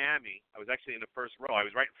you in Miami. I was actually in the first row. I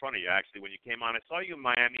was right in front of you actually when you came on. I saw you in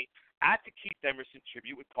Miami at the Keith Emerson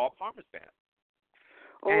tribute with Paul Farmer's band.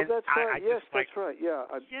 Oh, and that's right. Yes, that's right. Yeah,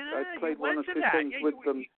 I played one or two things with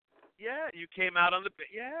them. Yeah, you came out on the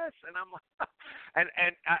and I'm like, and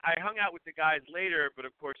I hung out with the guys later, but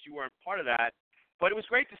of course you weren't part of that. But it was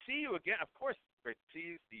great to see you again. Of course, great to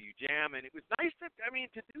see you jam, and it was nice to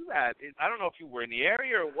do that. I don't know if you were in the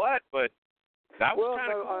area or what, but that was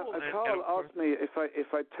kind of cool. Carl asked me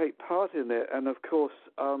if I'd take part in it, and of course,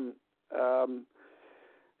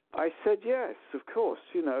 I said yes, of course.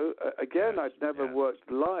 Again, I'd never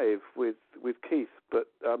worked live with Keith, but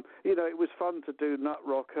it was fun to do Nut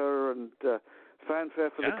Rocker and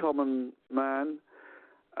Fanfare for the Common Man.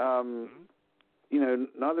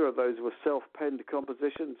 Neither of those were self-penned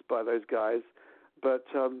compositions by those guys, but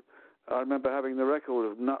I remember having the record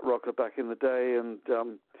of Nut Rocker back in the day, and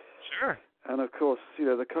sure. And of course,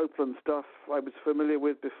 the Copeland stuff I was familiar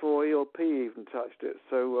with before ELP even touched it.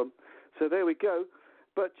 So there we go.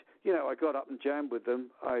 But I got up and jammed with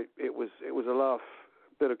them. It was a laugh.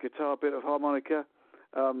 Bit of guitar, bit of harmonica.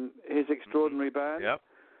 His extraordinary band. Yep.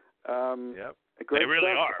 Great they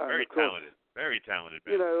really stuff. are very talented. Very talented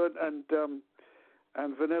band.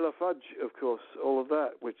 And Vanilla Fudge, of course, all of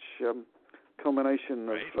that, which combination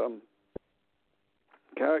of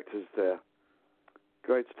characters there.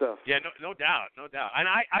 Great stuff. Yeah, no doubt. And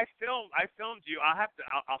I filmed you.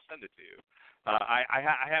 I'll send it to you. I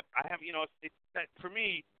have. It's that for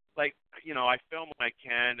me. Like, I film when I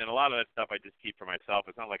can, and a lot of that stuff I just keep for myself.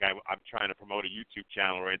 It's not like I'm trying to promote a YouTube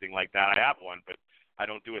channel or anything like that. I have one, but I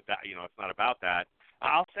don't do it that. It's not about that.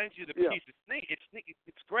 I'll send you the piece.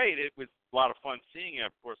 It's great. It was a lot of fun seeing it.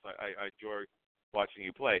 Of course, I enjoy watching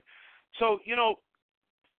you play. So,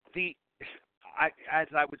 as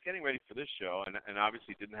I was getting ready for this show, and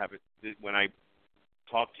obviously didn't have it when I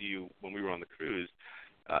talked to you when we were on the cruise,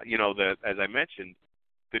 as I mentioned,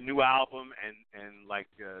 the new album and like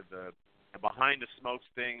the Behind the Smokes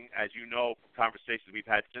thing, as you know, conversations we've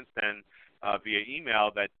had since then via email,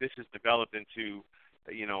 that this has developed into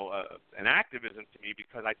an activism to me,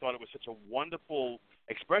 because I thought it was such a wonderful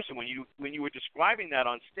expression when you were describing that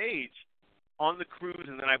on stage on the cruise,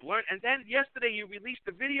 and then I've learned. And then yesterday you released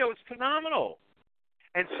the video. It's phenomenal.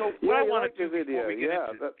 And so what I want to do before we get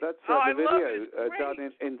into that's the video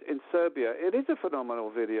done in Serbia. It is a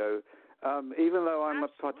phenomenal video. Even though I'm a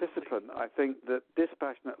participant, I think that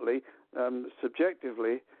dispassionately,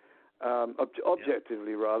 subjectively,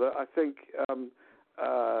 objectively rather, I think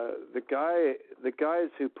the guys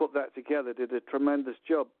who put that together did a tremendous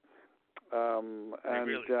job. They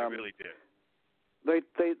really did.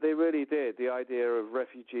 They really did. The idea of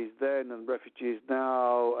refugees then and refugees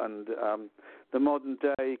now, and the modern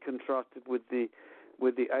day contrasted with the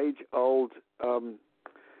age-old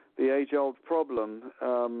problem,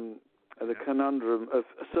 the conundrum of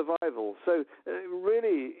survival. So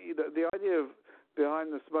really, the idea of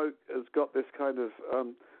Behind the Smoke has got this kind of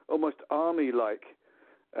almost army-like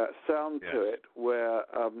sound to it, where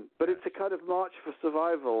but it's a kind of march for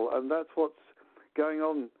survival, and that's what's going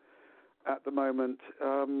on at the moment.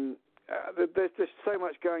 There's just so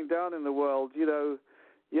much going down in the world.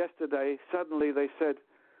 Yesterday, suddenly they said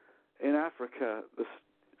in Africa, the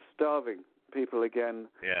starving people again,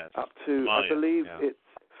 up to, Somalia, I believe it's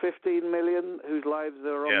 15 million whose lives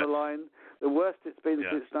are on the line. The worst it's been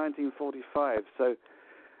since 1945. So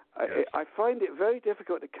Yes. I find it very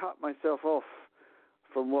difficult to cut myself off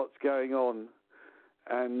from what's going on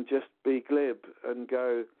and just be glib and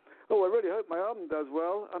go, oh, I really hope my album does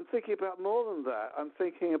well. I'm thinking about more than that. I'm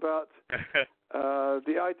thinking about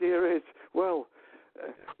the idea is, well,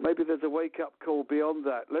 maybe there's a wake-up call beyond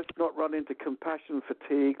that. Let's not run into compassion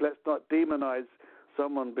fatigue. Let's not demonize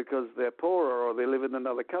someone because they're poorer or they live in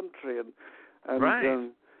another country.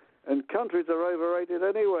 And countries are overrated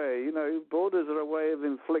anyway. You know, borders are a way of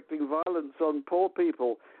inflicting violence on poor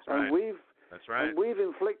people. That's right. And we've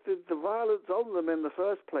inflicted the violence on them in the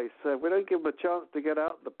first place. So if we don't give them a chance to get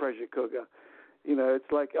out the pressure cooker, you know,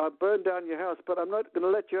 it's like, I burned down your house, but I'm not going to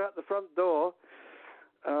let you out the front door.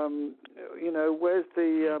 You know, where's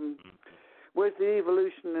the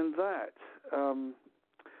evolution in that?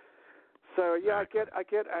 So yeah, I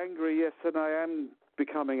get angry, yes, and I am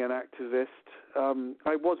becoming an activist.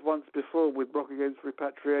 I was once before with Rock Against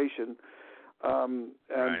Repatriation, and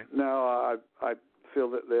now I feel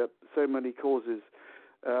that there are so many causes.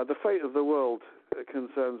 The fate of the world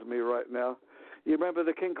concerns me right now. You remember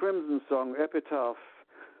the King Crimson song, Epitaph?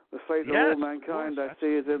 The fate of all mankind I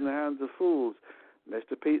see is in the hands of fools.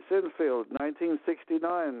 Mr. Pete Sinfield,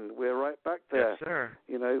 1969. We're right back there. Yes, sir.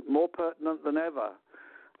 You know, more pertinent than ever.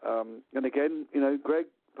 And again, you know, Greg,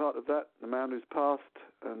 part of that, the man who's passed.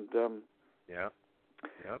 And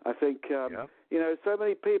I think, you know, so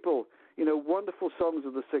many people, you know, wonderful songs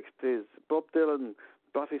of the 60s. Bob Dylan,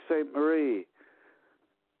 Buffy St. Marie.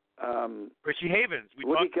 Richie Havens. We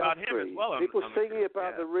Woody talked about him as well. People singing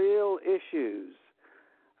about the real issues.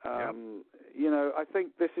 You know, I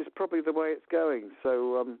think this is probably the way it's going.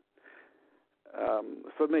 So,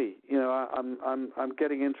 for me, you know, I'm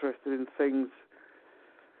getting interested in things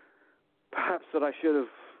perhaps that I should have,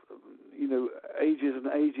 you know, ages and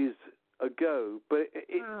ages ago. But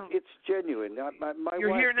it's genuine. My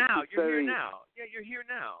you're wife here now. You're here now. Yeah, you're here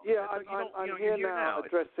now. Yeah, I'm here now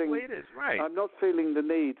addressing. It's the way it is, right? I'm not feeling the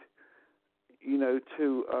need, you know,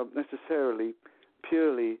 to necessarily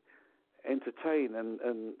purely entertain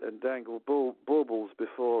and dangle baubles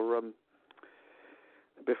before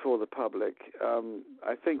the public.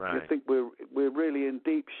 I think we're really in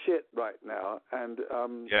deep shit right now, and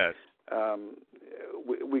yes,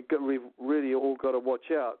 we've really all got to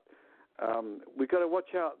watch out. We've got to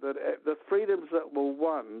watch out that the freedoms that were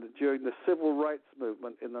won during the civil rights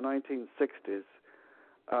movement in the 1960s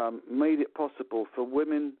made it possible for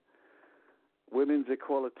women's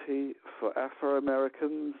equality, for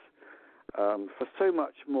Afro-Americans, for so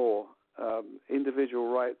much more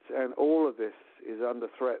individual rights, and all of this is under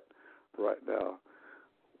threat right now.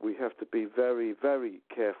 We have to be very, very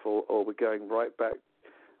careful, or we're going right back,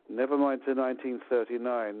 never mind to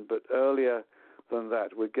 1939, but earlier than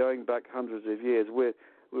that. We're going back hundreds of years. We're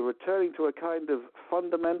returning to a kind of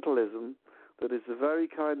fundamentalism that is the very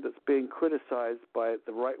kind that's being criticized by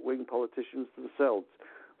the right-wing politicians themselves.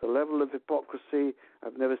 The level of hypocrisy,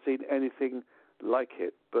 I've never seen anything like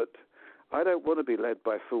it, but I don't want to be led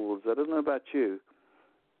by fools. I don't know about you.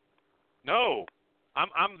 No,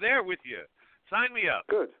 I'm there with you. Sign me up.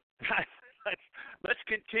 Good. Let's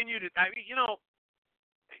continue to. I mean, you know,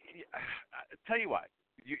 I tell you what.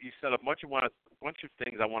 You set up a bunch of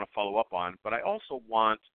things I want to follow up on, but I also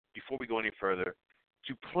want, before we go any further,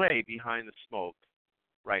 to play Behind the Smoke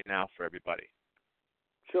right now for everybody.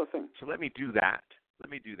 Sure thing. So let me do that.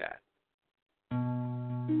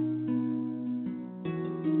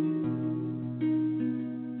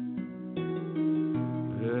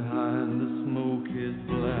 Behind the smoke is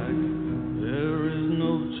black. There is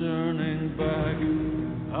no turning back.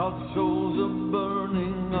 Our souls are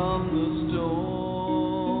burning on the stone.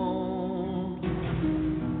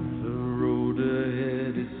 The road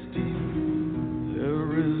ahead is steep. There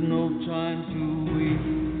is no time to weep.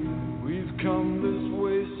 We've come this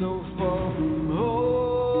way so far from home.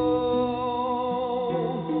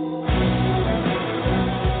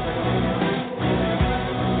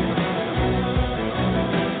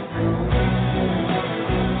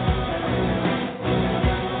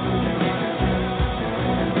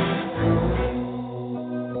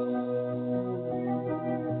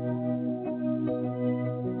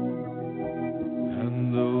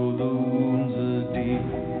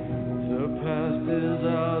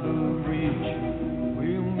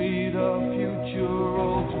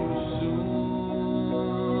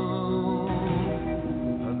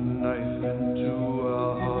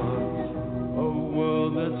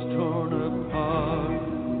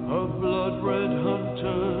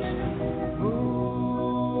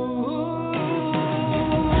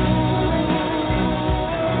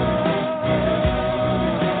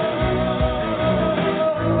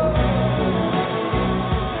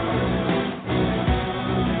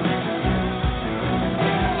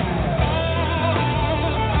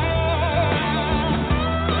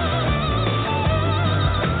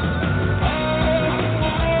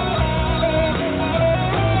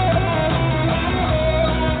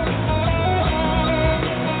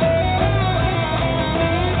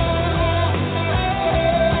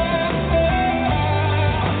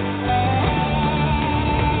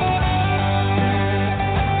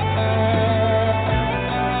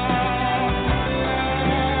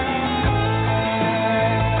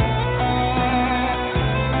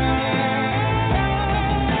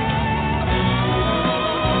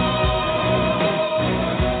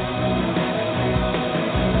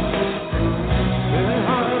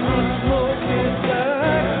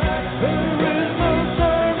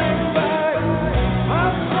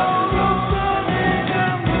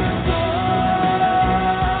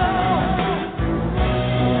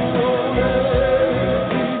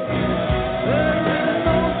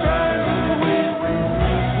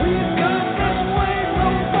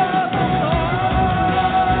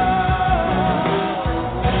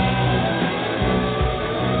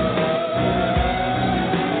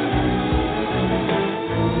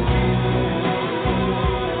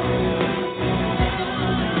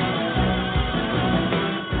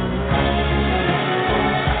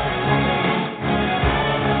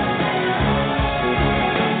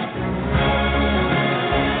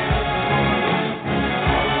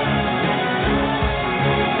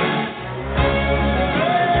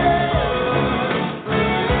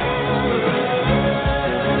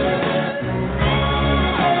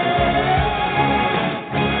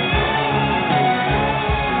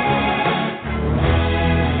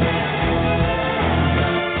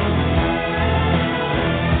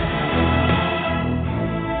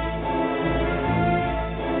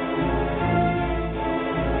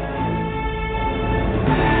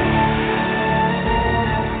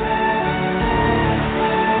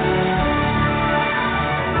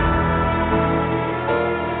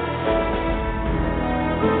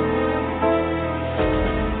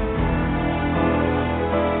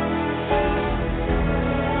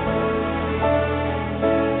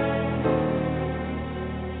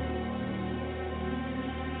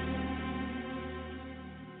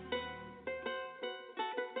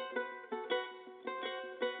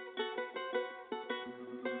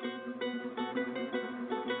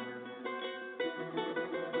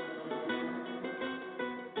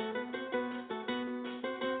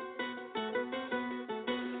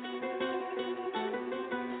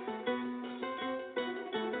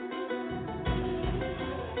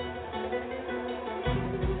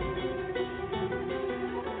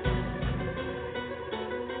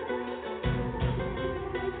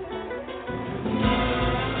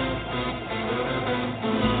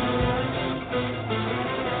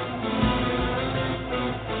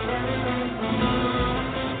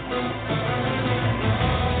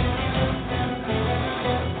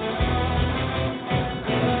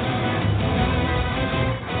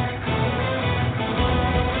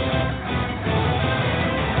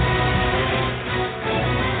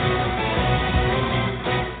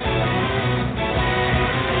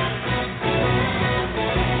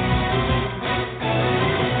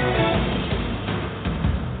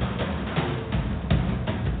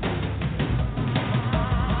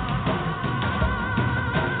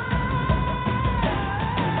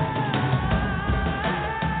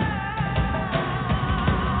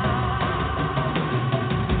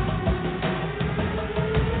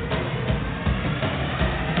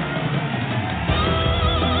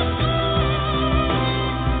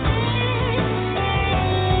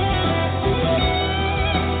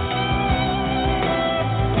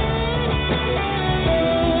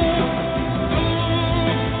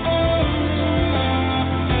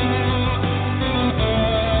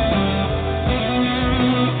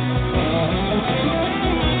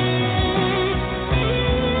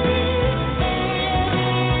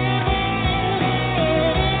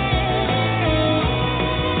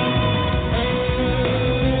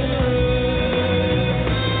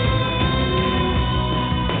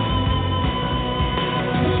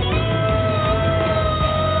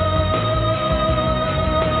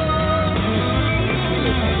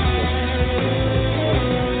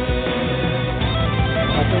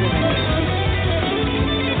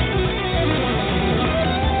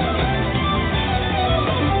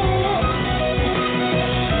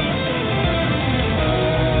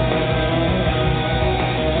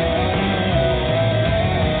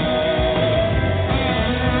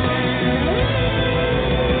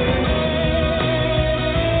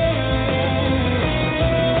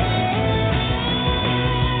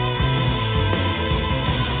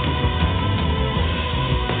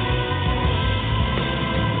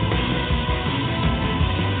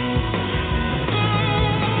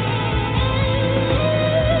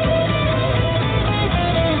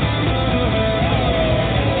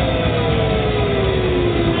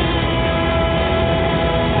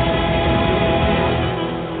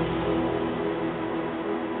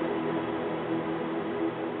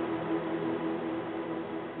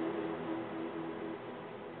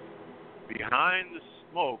 Behind the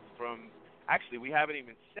Smoke from, actually, we haven't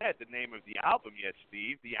even said the name of the album yet,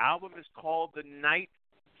 Steve. The album is called The Night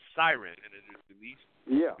Siren, and it is released.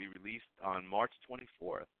 Yeah. Will be released on March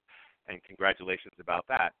 24th, and congratulations about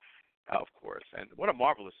that, of course. And what a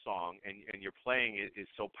marvelous song, and your playing is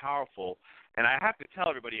so powerful. And I have to tell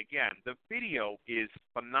everybody again, the video is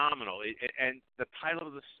phenomenal, and the title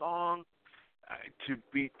of the song, to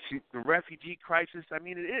the refugee crisis. I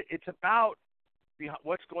mean, it's about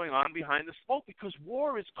what's going on behind the smoke, because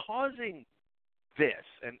war is causing this.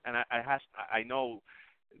 And I know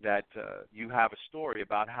that you have a story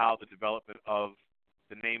about how the development of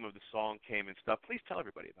the name of the song came and stuff. Please tell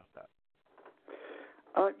everybody about that.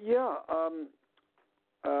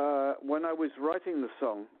 When I was writing the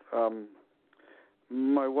song,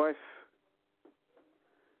 my wife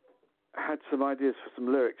had some ideas for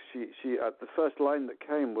some lyrics. She the first line that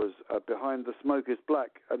came was "Behind the smoke is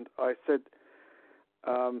black," and I said,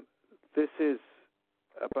 "This is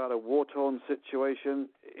about a war-torn situation.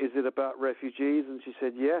 Is it about refugees?" And she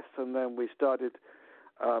said yes. And then we started.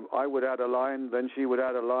 I would add a line, then she would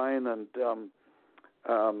add a line, and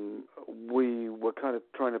we were kind of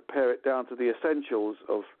trying to pare it down to the essentials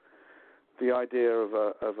of the idea of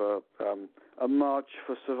a march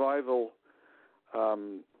for survival,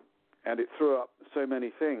 and it threw up so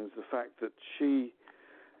many things. The fact that she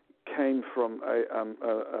came from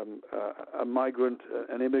a migrant,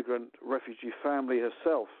 an immigrant refugee family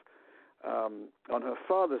herself. On her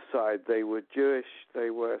father's side, they were Jewish.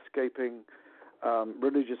 They were escaping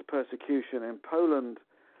religious persecution in Poland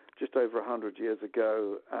just over 100 years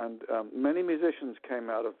ago, and many musicians came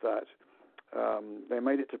out of that. They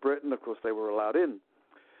made it to Britain. Of course, they were allowed in.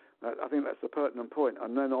 I think that's the pertinent point.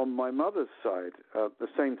 And then on my mother's side, the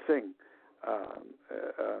same thing,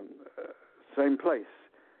 same place,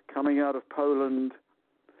 coming out of Poland,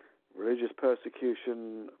 religious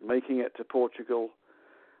persecution, making it to Portugal,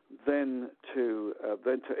 then to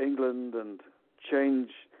England, and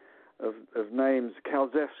change of names.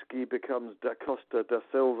 Kalzewski becomes Da Costa da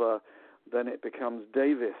Silva, then it becomes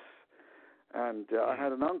Davis. And I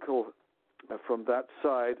had an uncle from that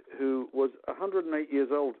side who was 108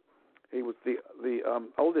 years old. He was the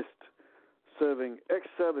oldest serving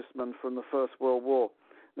ex-serviceman from the First World War.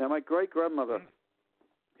 Now, my great-grandmother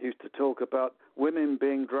used to talk about women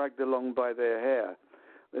being dragged along by their hair.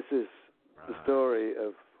 This is the story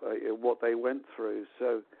of what they went through.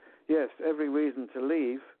 So, yes, every reason to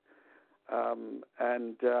leave.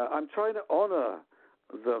 And I'm trying to honor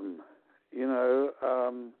them,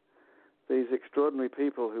 these extraordinary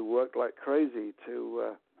people who worked like crazy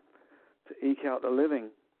to eke out a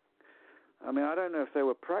living. I mean, I don't know if they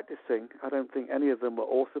were practicing. I don't think any of them were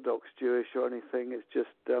Orthodox Jewish or anything. It's just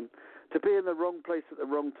to be in the wrong place at the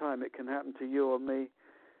wrong time. It can happen to you or me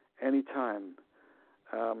any time.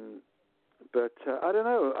 But I don't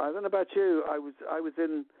know. I don't know about you. I was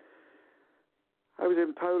in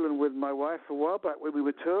Poland with my wife a while back when we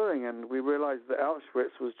were touring, and we realized that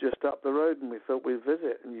Auschwitz was just up the road, and we thought we'd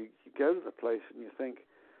visit. And you go to the place, and you think,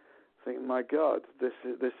 my God, this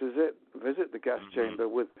is it. Visit the gas chamber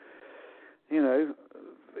with,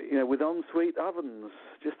 with ensuite ovens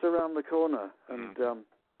just around the corner. And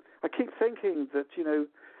I keep thinking that,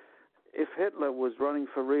 if Hitler was running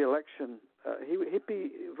for re-election, he'd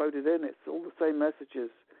be voted in. It's all the same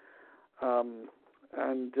messages.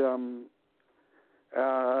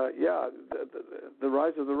 The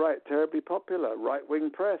rise of the right, terribly popular,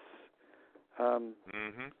 right-wing press,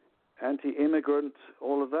 anti-immigrant,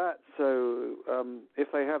 all of that. So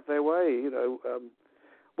if they have their way,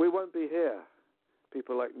 we won't be here.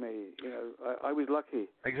 People like me, I was lucky.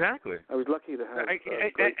 Exactly. I was lucky to have.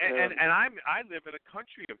 And I live in a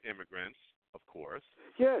country of immigrants, of course.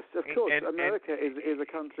 Yes, of course. America is a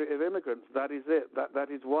country of immigrants. That is it. That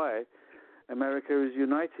is why America is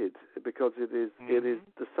united, because it is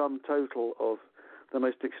the sum total of the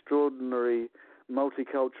most extraordinary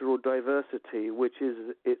multicultural diversity, which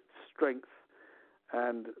is its strength.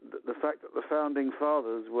 And the fact that the founding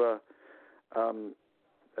fathers were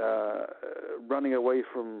running away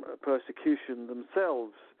from persecution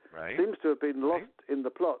themselves seems to have been lost in the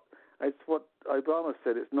plot. It's what Obama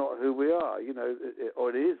said. It's not who we are, or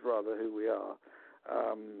it is rather who we are.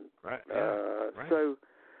 So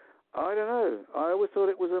I don't know. I always thought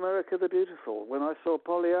it was America the Beautiful. When I saw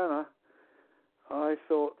Pollyanna, I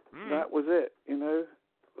thought that was it.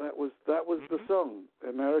 That was the song.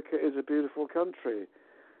 America is a beautiful country.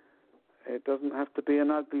 It doesn't have to be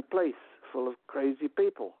an ugly place full of crazy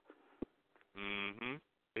people.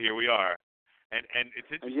 Here we are, and it's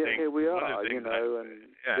interesting. And yet here we are, and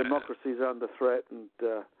democracy's under threat, and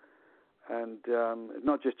And it's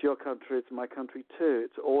not just your country; it's my country too.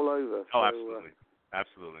 It's all over. Oh, absolutely,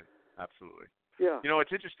 absolutely. Yeah. You know,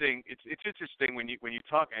 it's interesting. It's interesting when you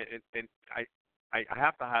talk, and I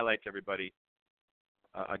have to highlight to everybody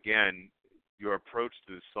again your approach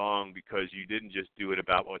to the song, because you didn't just do it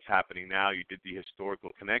about what's happening now. You did the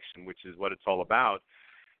historical connection, which is what it's all about.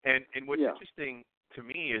 And what's interesting to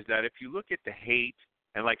me is that if you look at the hate,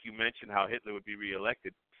 and like you mentioned how Hitler would be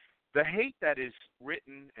reelected, the hate that is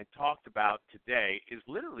written and talked about today is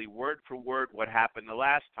literally word for word what happened the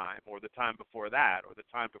last time, or the time before that, or the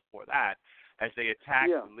time before that, as they attack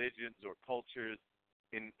religions or cultures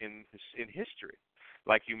in history.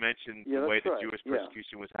 Like you mentioned, the way the Jewish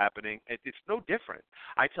persecution was happening, it's no different.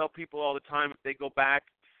 I tell people all the time, if they go back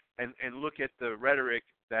and look at the rhetoric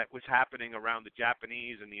that was happening around the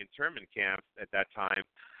Japanese and the internment camps at that time,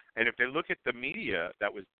 and if they look at the media,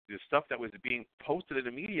 the stuff that was being posted in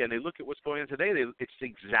the media, and they look at what's going on today, it's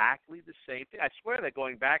exactly the same thing. I swear they're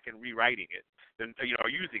going back and rewriting it, and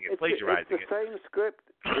using it, plagiarizing it. It's the same script,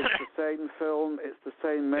 it's the same film, it's the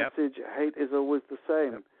same message. Yep. Hate is always the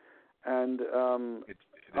same. Yep. And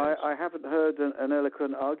I haven't heard an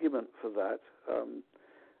eloquent argument for that,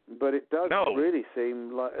 but it does really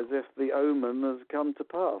seem like as if the omen has come to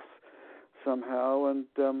pass somehow, and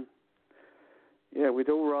we'd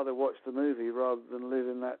all rather watch the movie rather than live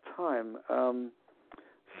in that time.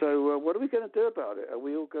 So what are we going to do about it? Are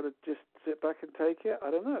we all going to just sit back and take it? I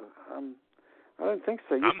don't know. I don't think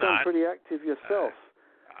so. You sound pretty active yourself.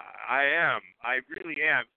 I am. I really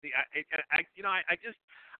am. See,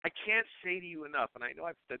 I can't say to you enough, and I know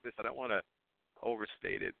I've said this. I don't want to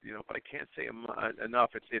overstate it, but I can't say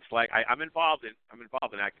enough. It's like I'm involved in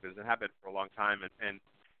activism. I have been for a long time, and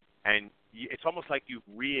it's almost like you've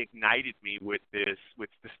reignited me with the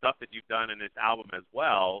stuff that you've done in this album as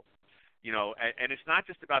well. And it's not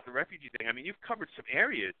just about the refugee thing. I mean, you've covered some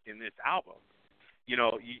areas in this album. You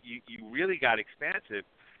really got expansive.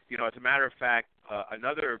 As a matter of fact,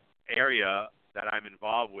 another area that I'm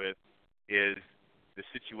involved with is the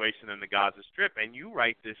situation in the Gaza Strip, and you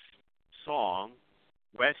write this song,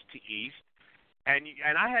 West to East, and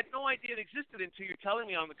I had no idea it existed until you're telling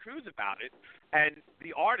me on the cruise about it. And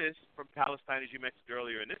the artists from Palestine, as you mentioned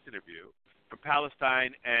earlier in this interview, from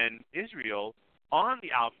Palestine and Israel on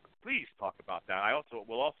the album. Please talk about that.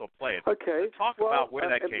 We'll also play it. Okay. Talk about where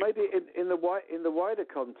that came maybe from. in the wider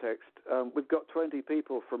context, we've got 20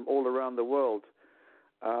 people from all around the world,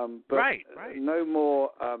 but right. No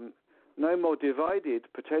more divided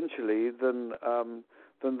potentially than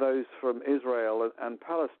those from Israel and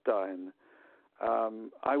Palestine.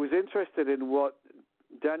 I was interested in what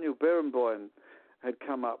Daniel Barenboim had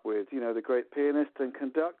come up with, the great pianist and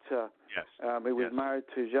conductor. Yes. He was married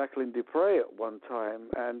to Jacqueline Dupre at one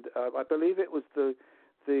time, and I believe it was I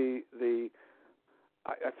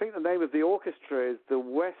think the name of the orchestra is the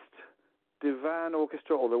West Divan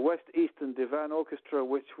Orchestra, or the West Eastern Divan Orchestra,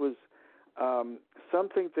 which was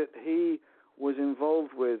something that he was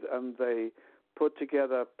involved with, and they put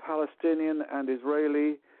together Palestinian and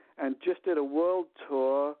Israeli, and just did a world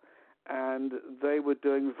tour, and they were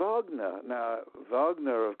doing Wagner. Now,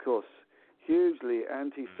 Wagner, of course, hugely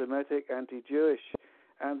anti-Semitic, anti-Jewish,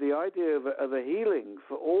 and the idea of a healing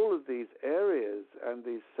for all of these areas and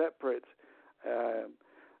these separate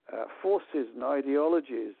forces and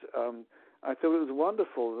ideologies. I thought it was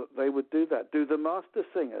wonderful that they would do that, do the Master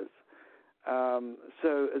Singers.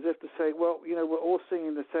 So as if to say, well, we're all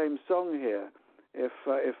singing the same song here.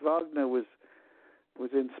 If Wagner was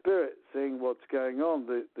in spirit seeing what's going on,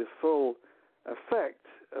 the full effect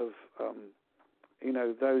of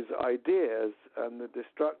those ideas and the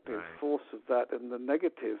destructive force of that and the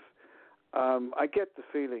negative, I get the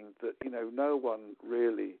feeling that no one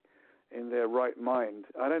really in their right mind,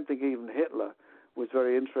 I don't think even Hitler was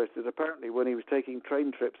very interested. Apparently when he was taking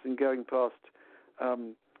train trips and going past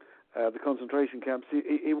the concentration camps,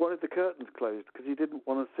 he wanted the curtains closed because he didn't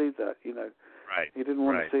want to see that, Right. He didn't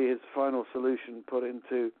want to see his final solution put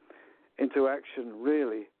into action,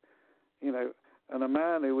 really, and a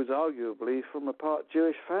man who was arguably from a part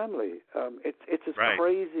Jewish family. It's as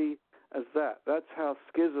crazy as that. That's how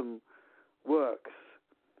schism works.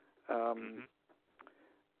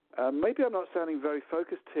 Maybe I'm not sounding very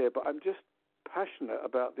focused here, but I'm just passionate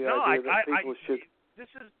about the idea that people should. This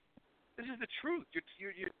is the truth.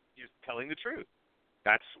 You're telling the truth.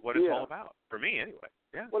 That's what it's all about, for me anyway.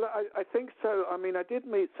 Yeah. Well, I think so. I mean, I did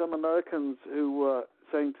meet some Americans who were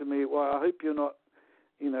saying to me, well, I hope you're not,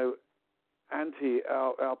 anti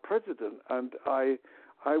our president. And I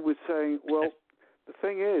was saying, well, the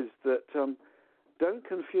thing is that don't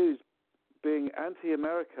confuse being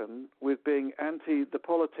anti-American with being anti the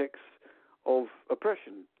politics of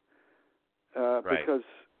oppression. because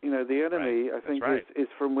the enemy, I think, is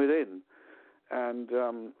from within, and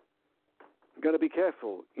got to be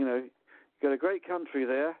careful. You've got a great country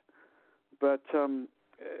there, but the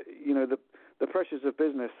pressures of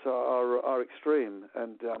business are extreme,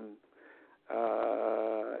 and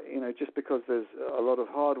just because there's a lot of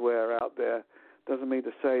hardware out there doesn't mean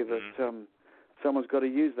to say that someone's got to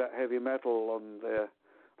use that heavy metal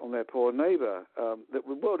on their poor neighbor. The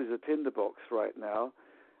world is a tinderbox right now,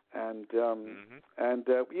 and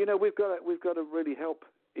we've got to really help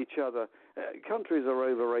each other. Countries are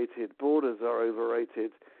overrated, borders are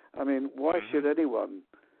overrated. I mean, why should anyone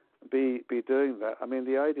be doing that? I mean,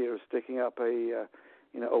 the idea of sticking up a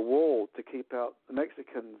wall to keep out the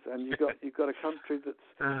Mexicans, and you've got a country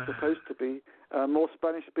that's supposed to be more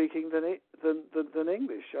Spanish speaking than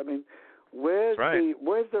English. I mean, where's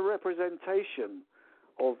the representation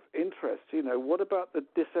of interest? What about the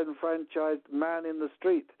disenfranchised man in the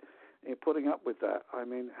street? Putting up with that. I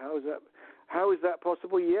mean, how is that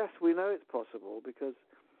possible? Yes, we know it's possible because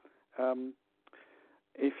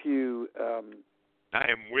if you I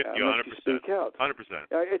am with you 100%. Speak out. 100%.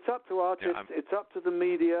 It's up to artists. Yeah, it's up to the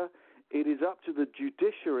media. It is up to the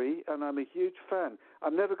judiciary, and I'm a huge fan.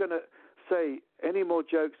 I'm never going to say any more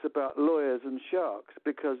jokes about lawyers and sharks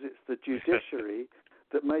because it's the judiciary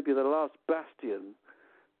that may be the last bastion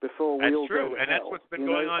before we all go to hell. And that's what's been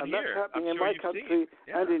going on and here. That's happening I'm in sure my you've country seen.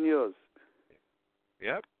 Yeah. and in yours.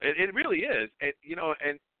 Yep, it really is.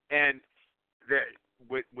 And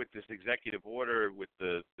with this executive order, with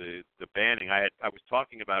the banning, I was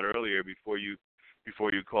talking about earlier before you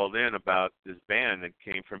called in about this ban that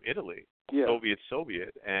came from Italy,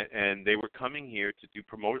 Soviet, and they were coming here to do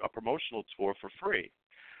a promotional tour for free,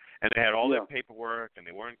 and they had all their paperwork, and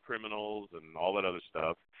they weren't criminals and all that other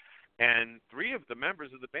stuff, and 3 of the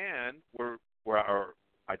members of the band were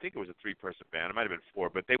I think it was a 3-person band, it might have been 4,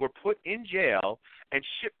 but they were put in jail and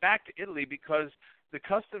shipped back to Italy because the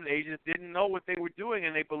customs agents didn't know what they were doing,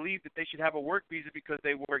 and they believed that they should have a work visa because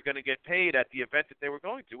they were going to get paid at the event that they were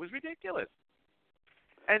going to. It was ridiculous.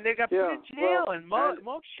 And they got put in jail and mug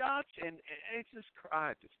shots, and it's just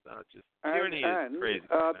tyranny is crazy.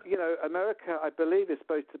 America, I believe, is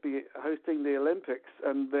supposed to be hosting the Olympics,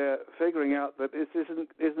 and they're figuring out that this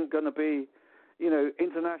isn't going to be,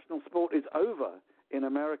 international sport is over in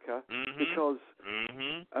America because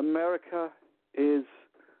America is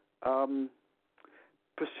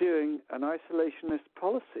pursuing an isolationist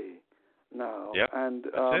policy now, and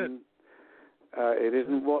it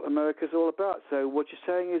isn't what America's all about. So what you're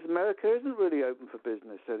saying is America isn't really open for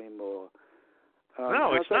business anymore.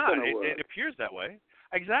 No, it's not. It appears that way.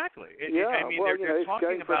 Exactly. They're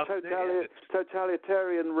talking about a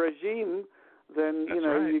totalitarian regime. Then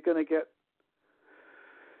you're going to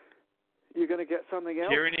get something else.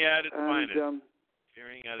 Tyranny at its finest.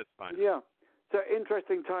 Tyranny at its finest. Yeah. So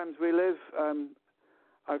interesting times we live.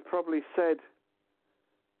 I've probably said,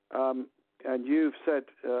 and you've said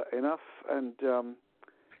enough, and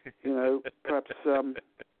perhaps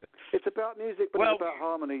it's about music, but it's about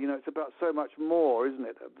harmony. It's about so much more, isn't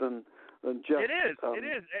it, than just. It is.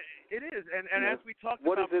 It is. And as we talked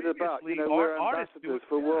what about is it about? We're ambassadors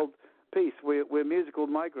for world peace. We're musical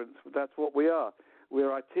migrants. That's what we are.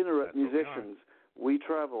 We're itinerant musicians. We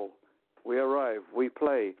travel. We arrive. We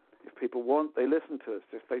play. If people want, they listen to us.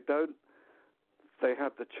 If they don't, they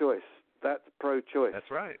have the choice. That's pro-choice.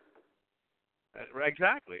 That's right.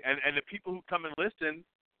 Exactly. And the people who come and listen,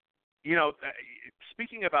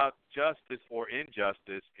 speaking about justice or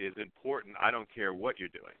injustice is important. I don't care what you're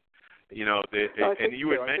doing. I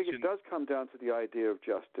think it does come down to the idea of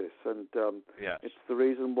justice, and it's the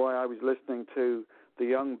reason why I was listening to the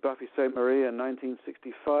young Buffy St. Marie in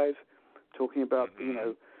 1965, talking about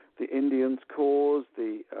the Indians' cause,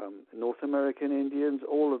 the North American Indians,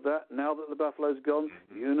 all of that. Now that the Buffalo's gone,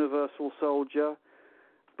 Universal Soldier,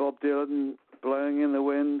 Bob Dylan, Blowing in the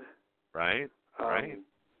Wind. Right.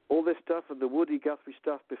 All this stuff, and the Woody Guthrie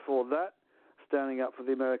stuff before that, standing up for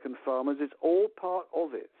the American farmers. It's all part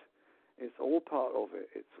of it. It's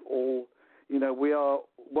all, we are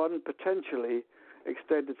one potentially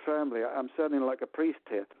extended family. I'm sounding like a priest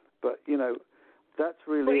here, but, that's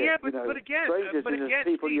really but again,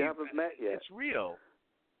 people Steve, you haven't met yet. It's real.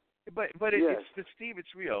 But Steve,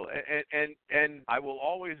 it's real. And I will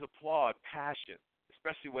always applaud passion,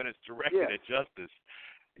 especially when it's directed at justice.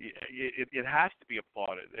 It has to be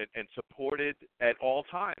applauded and supported at all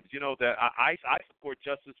times. That I support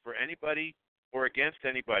justice for anybody or against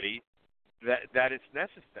anybody that it's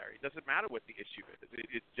necessary. It doesn't matter what the issue is.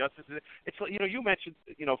 It's just as it's you mentioned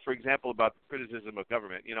for example about the criticism of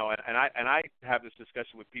government. And I have this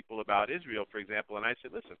discussion with people about Israel, for example, and I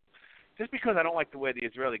said, listen, just because I don't like the way the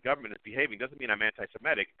Israeli government is behaving doesn't mean I'm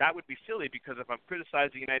anti-Semitic. That would be silly, because if I'm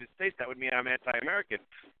criticizing the United States, that would mean I'm anti-American.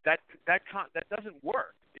 That doesn't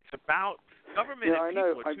work. It's about government and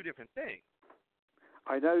people are two different things.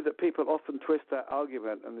 I know that people often twist that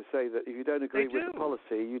argument and they say that if you don't agree with the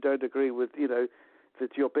policy, you don't agree with,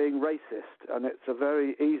 that you're being racist. And it's a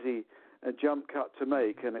very easy jump cut to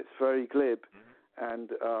make, and it's very glib. Mm-hmm. And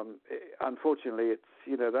unfortunately, it's,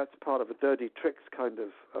 that's part of a dirty tricks kind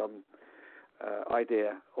of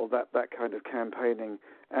idea, or that kind of campaigning.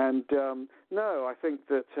 And no, I think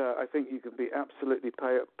you can be absolutely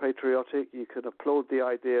patriotic. You can applaud the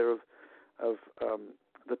idea of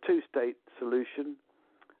the two-state solution.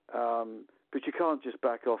 But you can't just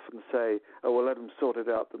back off and say, "Oh, well, let them sort it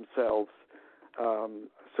out themselves." I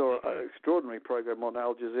saw an extraordinary program on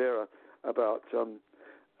Al Jazeera about,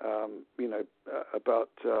 about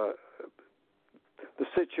the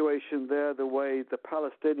situation there, the way the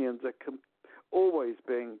Palestinians are always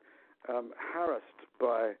being harassed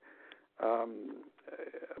by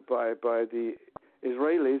the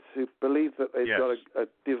Israelis, who believe that they've got a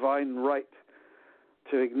divine right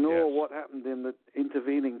to ignore what happened in the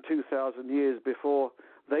intervening 2,000 years before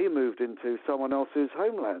they moved into someone else's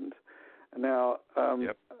homeland. Now,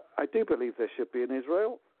 I do believe there should be an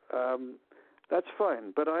Israel. That's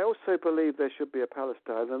fine. But I also believe there should be a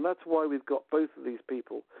Palestine, and that's why we've got both of these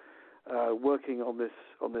people working on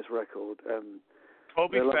this record.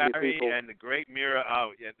 Kobe Farry and the great Mira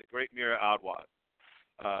Awad.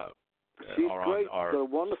 She's great. Got a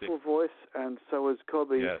wonderful voice, and so is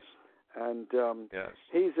Kobe. Yes. And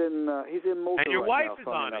he's in Malta. And your right wife now, is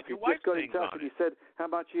on it. He just got in touch and he said how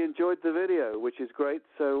much he enjoyed the video, which is great.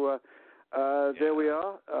 So there we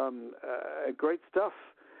are. Great stuff.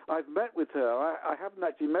 I've met with her. I haven't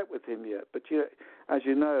actually met with him yet, but as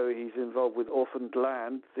you know, he's involved with Orphaned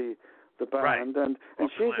Land, the band, and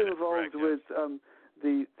she's involved with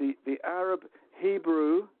the Arab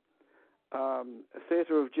Hebrew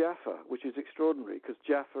Theatre of Jaffa, which is extraordinary, because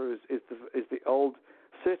Jaffa is the old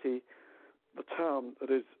city, the town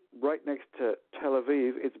that is right next to Tel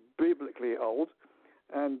Aviv. It's biblically old,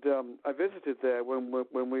 and I visited there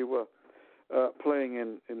when we were playing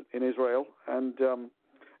in Israel, and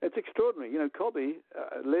it's extraordinary. Kobe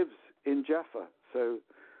lives in Jaffa, so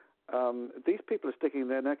these people are sticking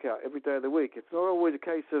their neck out every day of the week. It's not always a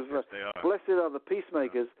case of blessed are the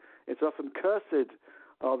peacemakers. It's often cursed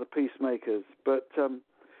are the peacemakers. But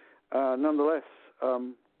nonetheless,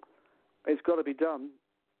 it's got to be done.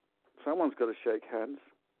 Someone's got to shake hands.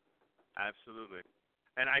 Absolutely.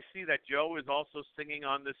 And I see that Joe is also singing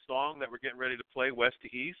on this song that we're getting ready to play, West to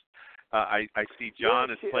East. I see John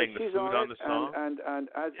is playing the flute on the song. And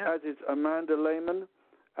as is Amanda Lehman,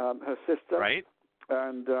 her sister. Right.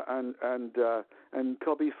 And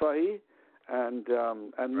Kobi Fahi, and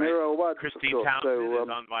Mira Awad. Christine Townsend is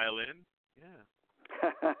on violin. Yeah.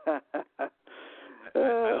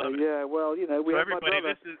 Well, we have my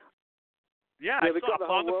brother. We've got the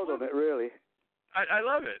whole world on it, really. I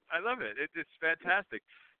love it. It's fantastic.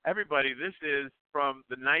 Everybody, this is from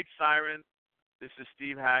the Night Siren. This is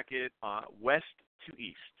Steve Hackett, West to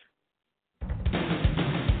East.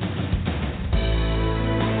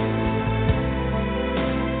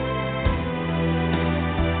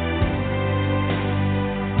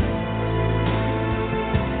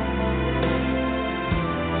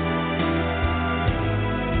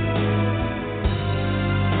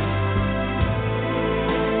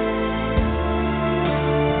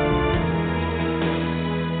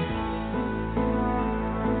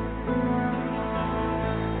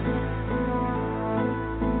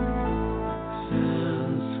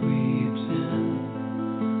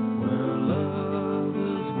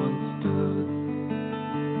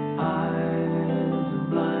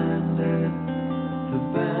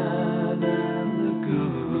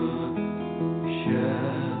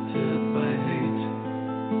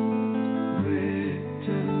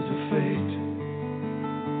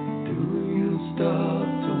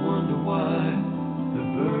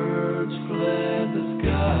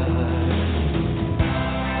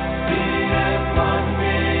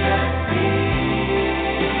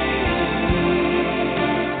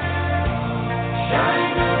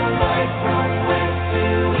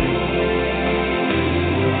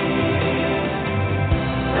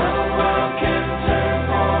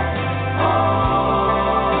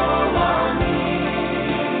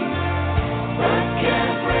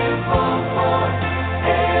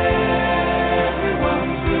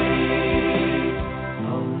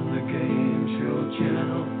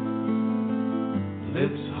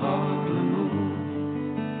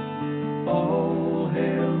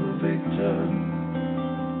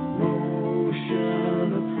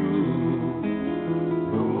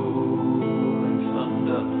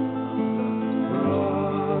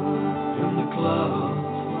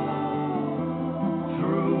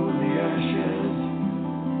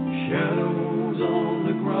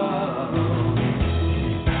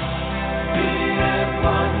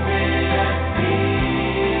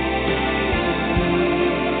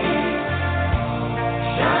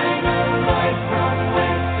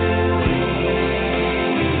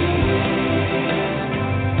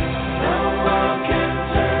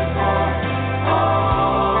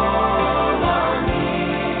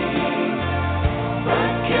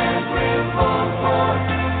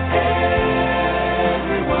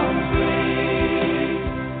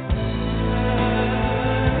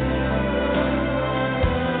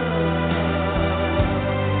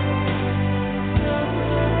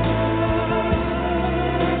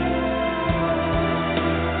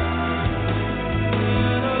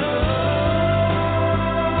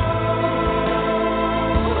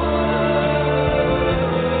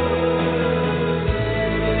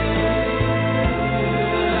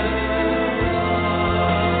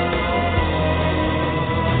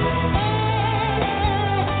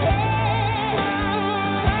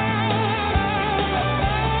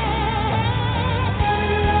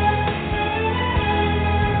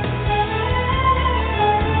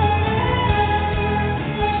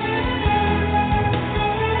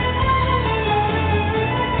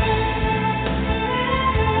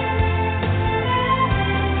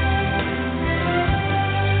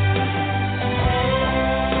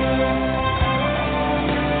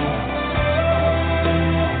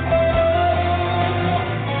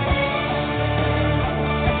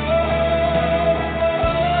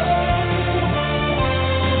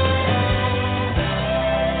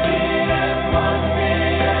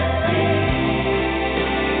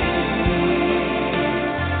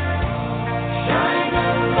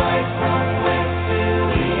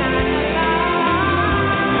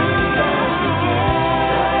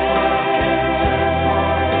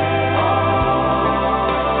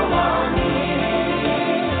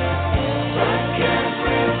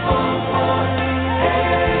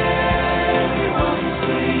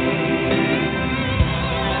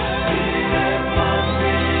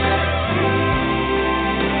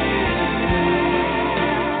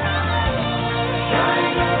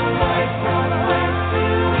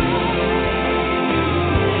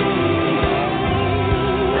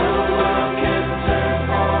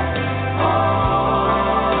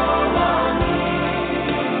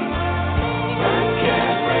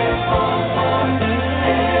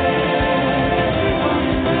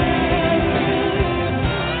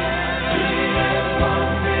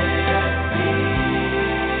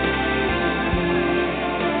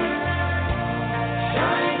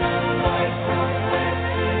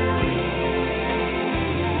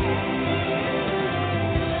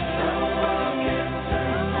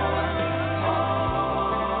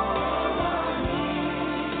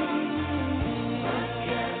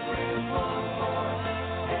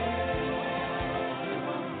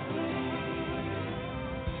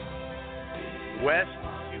 West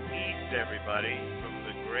to East, everybody, from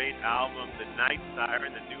the great album, The Night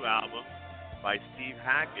Siren, the new album by Steve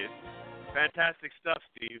Hackett. Fantastic stuff,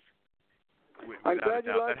 Steve. I'm glad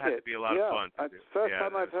you like it. That had to be a lot of fun. It's the first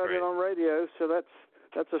time I've heard it on radio, so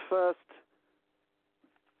that's a first.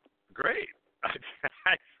 Great.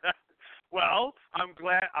 Well, I'm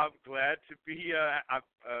glad to be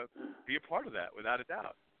a part of that, without a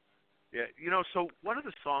doubt. Yeah, so one of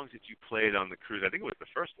the songs that you played on the cruise, I think it was the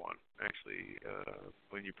first one, actually,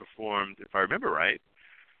 when you performed, if I remember right,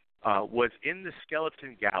 was In the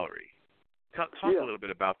Skeleton Gallery. Talk a little bit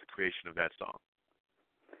about the creation of that song.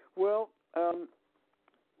 Well,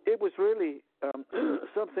 it was really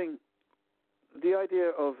something, the idea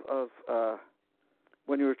of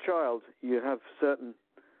when you're a child, you have certain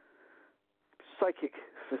psychic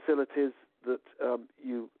facilities that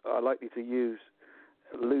you are likely to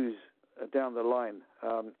lose down the line.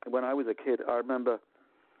 When I was a kid, I remember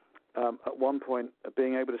at one point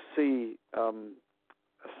being able to see a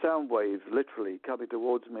sound wave literally coming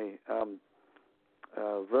towards me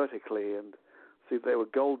vertically, and see they were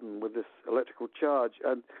golden with this electrical charge,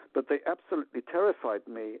 but they absolutely terrified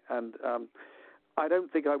me, and I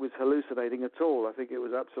don't think I was hallucinating at all. I think it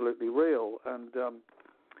was absolutely real, and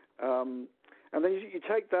then you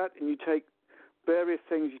take that and you take various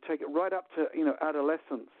things, you take it right up to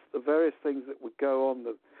adolescence, the various things that would go on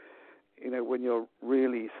that when you're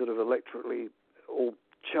really sort of electrically all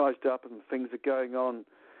charged up and things are going on.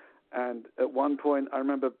 And at one point I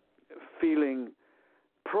remember feeling,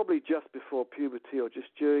 probably just before puberty or just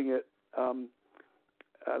during it,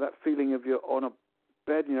 that feeling of you're on a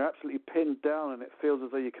bed and you're absolutely pinned down and it feels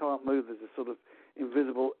as though you can't move. There's a sort of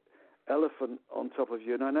invisible elephant on top of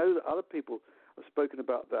you. And I know that other people have spoken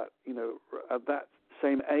about that, at that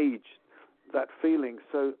same age, that feeling.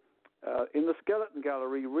 So in the Skeleton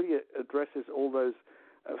Gallery really addresses all those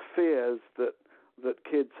fears that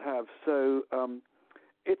kids have. So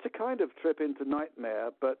it's a kind of trip into nightmare,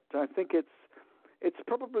 but I think it's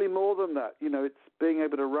probably more than that. It's being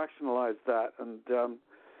able to rationalize that and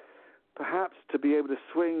perhaps to be able to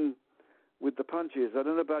swing with the punches. I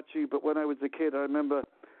don't know about you, but when I was a kid, I remember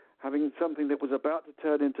having something that was about to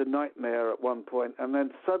turn into nightmare at one point, and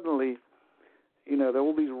then suddenly, there are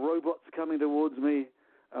all these robots coming towards me,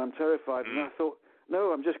 and I'm terrified. And I thought,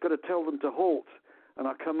 no, I'm just going to tell them to halt. And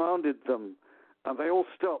I commanded them, and they all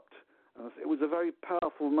stopped. And it was a very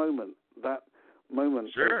powerful moment, that moment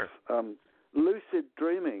of lucid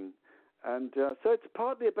dreaming. And so it's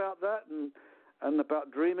partly about that and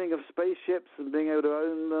about dreaming of spaceships and being able to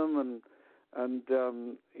own them and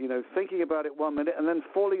thinking about it 1 minute and then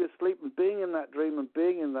falling asleep and being in that dream and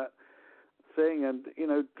being in that thing. And,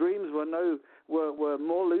 dreams were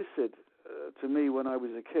more lucid to me when I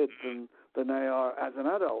was a kid than they are as an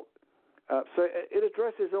adult. So it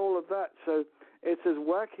addresses all of that. So it's as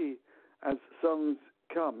wacky as songs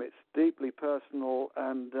come. It's deeply personal,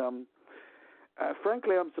 and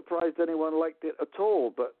frankly, I'm surprised anyone liked it at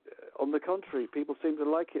all. But on the contrary, people seem to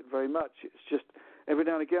like it very much. It's just every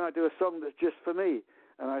now and again I do a song that's just for me,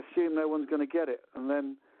 and I assume no one's going to get it. And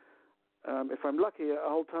then if I'm lucky, a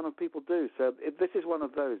whole ton of people do. So this is one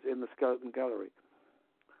of those in the Skeleton Gallery.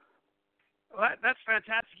 Well, that's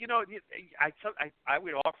fantastic. I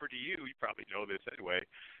would offer to you, you probably know this anyway,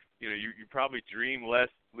 you probably dream less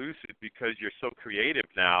lucid because you're so creative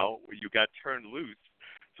now. You got turned loose.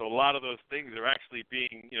 So a lot of those things are actually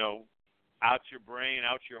being, out your brain,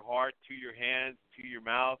 out your heart, to your hands, to your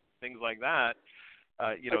mouth, things like that.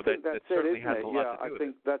 I think that's certainly has a lot to do with it. I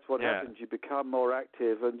think that's what happens. You become more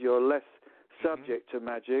active and you're less subject to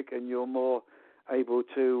magic, and you're more able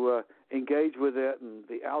to engage with it and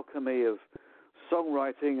the alchemy of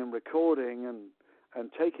songwriting and recording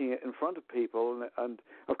and taking it in front of people. And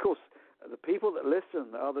of course, the people that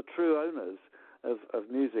listen are the true owners of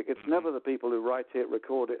music. It's never the people who write it,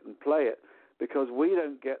 record it, and play it, because we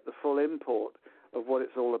don't get the full import of what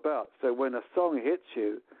it's all about. So when a song hits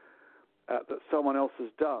you that someone else has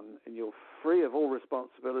done and you're free of all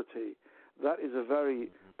responsibility, that is a very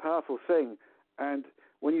powerful thing. And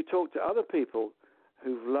when you talk to other people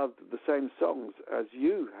who've loved the same songs as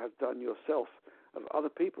you have done yourself of other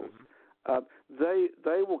people's,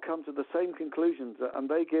 they will come to the same conclusions, and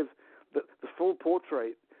they give the full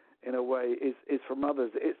portrait, in a way, is from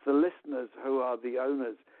others. It's the listeners who are the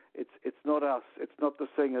owners. It's not us. It's not the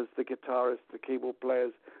singers, the guitarists, the keyboard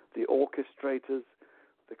players, the orchestrators,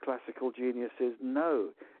 the classical geniuses. No,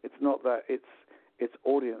 it's not that. It's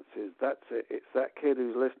audiences. That's it. It's that kid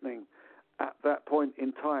who's listening at that point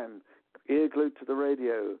in time, ear glued to the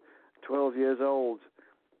radio, 12 years old.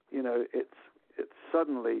 It's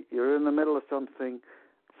suddenly you're in the middle of something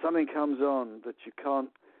comes on that you can't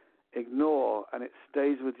ignore, and it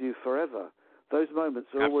stays with you forever. Those moments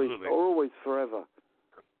are always forever.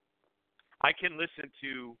 I can listen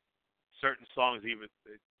to certain songs, even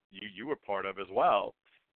you were part of as well,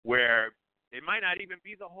 where it might not even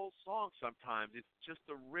be the whole song. Sometimes it's just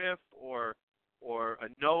a riff or a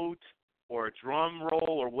note or a drum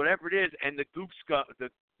roll or whatever it is, and the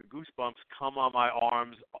goosebumps come on my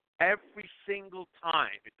arms every single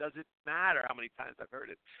time. It doesn't matter how many times I've heard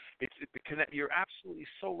it. It's the connect. You're absolutely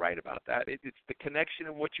so right about that. It's the connection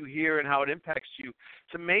and what you hear and how it impacts you.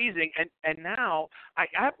 It's amazing. And now I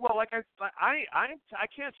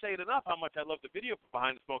can't say it enough how much I love the video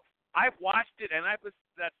Behind the Smoke. I've watched it and I've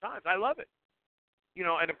listened to that times. I love it. You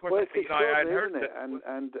know, and of course, it's I'd heard it, that.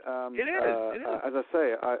 and it is. As I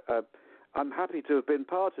say, I'm happy to have been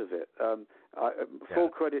part of it. Full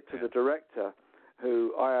credit to the director,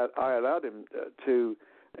 who I allowed him to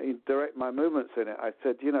direct my movements in it. I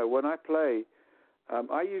said, when I play,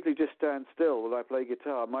 I usually just stand still when I play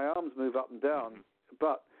guitar. My arms move up and down,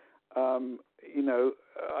 but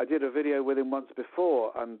I did a video with him once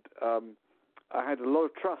before, and I had a lot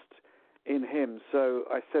of trust in him. So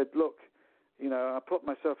I said, look, I put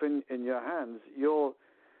myself in your hands. You're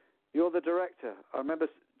the director. I remember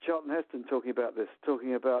Charlton Heston talking about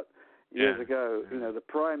years ago. The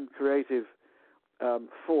prime creative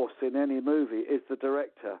force in any movie is the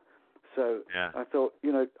director. So I thought,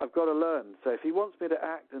 I've got to learn. So if he wants me to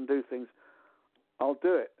act and do things, I'll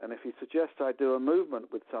do it. And if he suggests I do a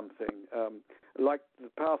movement with something, like the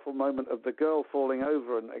powerful moment of the girl falling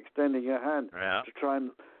over and extending her hand to try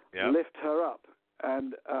and lift her up,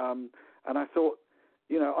 and I thought,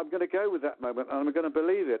 I'm going to go with that moment, and I'm going to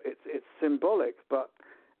believe it. It's symbolic, but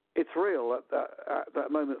it's real at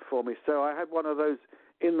that moment for me. So I had one of those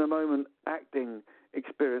in-the-moment acting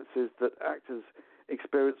experiences that actors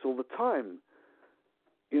experience all the time.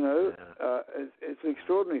 It's an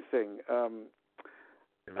extraordinary thing.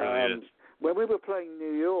 It really is. When we were playing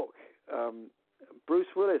New York, Bruce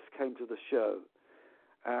Willis came to the show.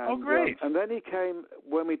 And, great. And then he came,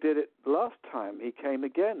 when we did it last time, he came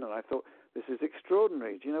again, and I thought, this is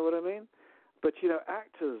extraordinary. Do you know what I mean? But,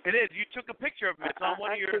 actors... It is. You took a picture of him. It's on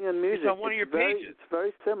one of your, and music, it's on one of your pages. It's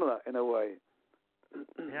very similar in a way.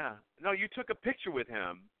 Yeah. No, you took a picture with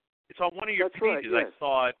him. It's on one of your That's pages. right, yes. I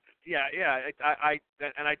saw it. Yeah.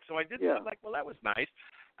 So I did. Yeah. I'm like, well, that was nice.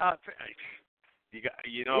 He's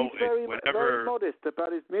very modest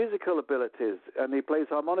about his musical abilities, and he plays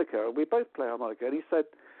harmonica, and we both play harmonica. And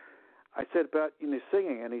I said about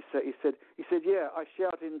singing, and he said, yeah, I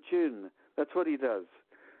shout in tune. That's what he does.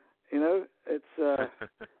 It's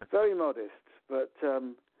very modest, but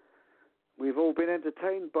we've all been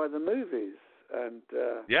entertained by the movies, and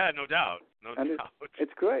no doubt,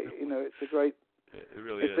 it's great. It's a great. It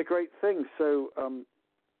really it's is. a great thing. So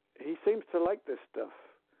he seems to like this stuff,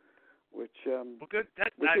 which well, good.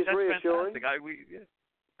 That's reassuring. fantastic.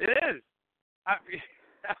 It is. I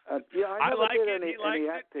never like did it. any He likes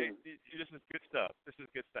acting. This is good stuff.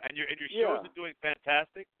 And your shows are doing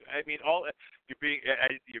fantastic. I mean,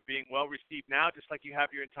 you're being well received now, just like you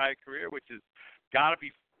have your entire career, which is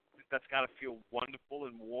that's got to feel wonderful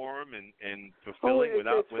and warm and fulfilling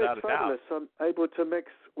without a fabulous. doubt. I'm able to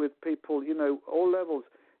mix with people, all levels.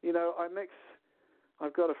 I mix.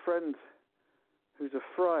 I've got a friend who's a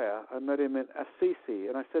friar. I met him in Assisi,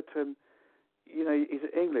 and I said to him, he's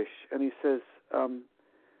English, and he says.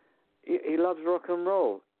 He loves rock and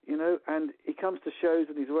roll, and he comes to shows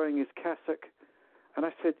and he's wearing his cassock. And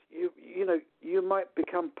I said, you might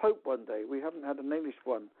become Pope one day. We haven't had an English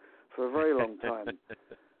one for a very long time.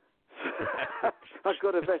 I've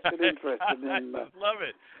got a vested interest in him. Love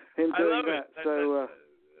it. In doing that. So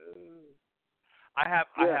I have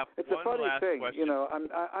it's one a funny last thing. question.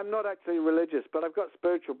 I'm not actually religious, but I've got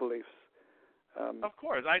spiritual beliefs. Of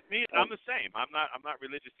course, I'm the same. I'm not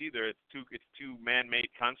religious either. It's too man-made,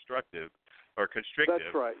 constrictive.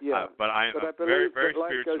 That's right. Yeah. But I believe very, very that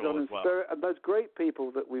life spiritual goes on as well. Spirit, and those great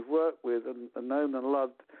people that we've worked with and known and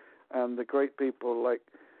loved, and the great people like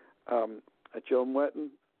John Wetton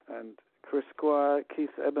and Chris Squire,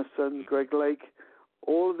 Keith Emerson, Greg Lake,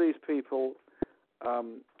 all of these people.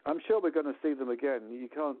 I'm sure we're going to see them again. You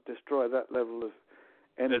can't destroy that level of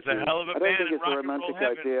energy. There's a hell of a I don't band think in it's rock a and roll romantic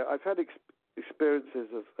heaven. idea. I've had experiences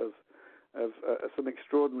of some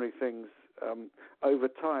extraordinary things over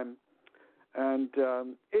time, and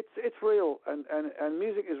it's real, and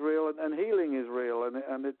music is real, and healing is real,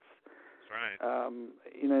 and it's that's right.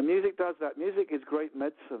 Music does that. Music is great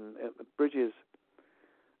medicine. It bridges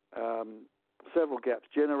several gaps,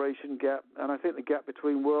 generation gap, and I think the gap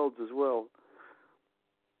between worlds as well.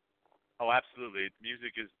 Oh, absolutely.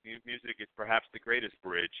 Music is perhaps the greatest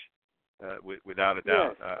bridge without a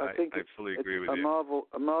doubt. Yes, I think I fully agree with you.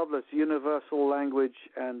 A marvelous universal language,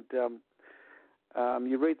 and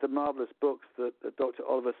you read the marvelous books that Dr.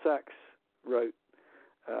 Oliver Sacks wrote.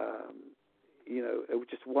 It was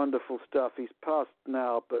just wonderful stuff. He's passed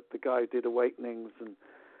now, but the guy did Awakenings,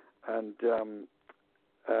 and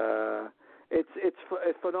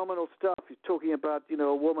it's phenomenal stuff. He's talking about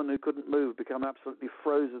a woman who couldn't move, become absolutely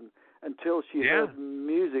frozen until she heard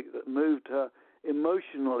music that moved her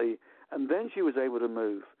emotionally, and then she was able to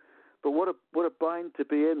move. But what a bind to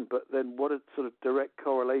be in! But then what a sort of direct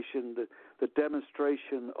correlation, the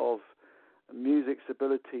demonstration of music's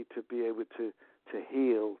ability to be able to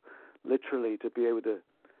heal, literally to be able to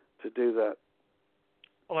do that.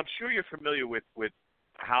 Well, I'm sure you're familiar with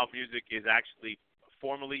how music is actually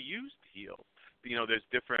formally used to heal. There's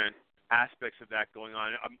different aspects of that going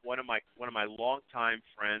on. One of my longtime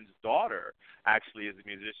friends' daughter actually is a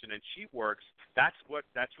musician, and she works. That's what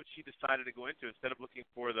she decided to go into instead of looking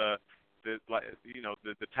for the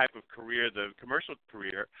type of career, the commercial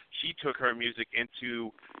career. She took her music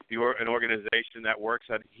into an organization that works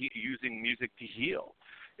at using music to heal.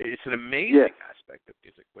 It's an amazing aspect of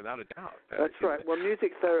music, without a doubt. That's right. Well,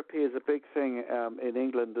 music therapy is a big thing in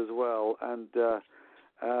England as well, and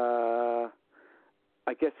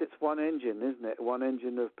I guess it's one engine, isn't it? One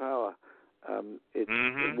engine of power.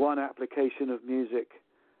 It's one application of music.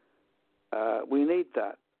 We need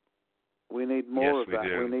that. We need more of that.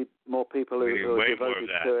 Do. We need more people who are devoted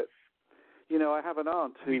to it. I have an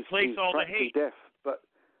aunt who's practically deaf,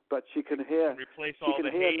 but she can hear music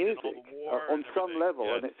on some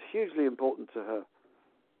level, and it's hugely important to her.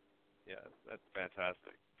 Yeah, that's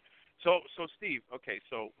fantastic. So Steve, okay,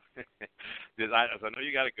 so as I know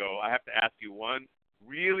you got to go, I have to ask you one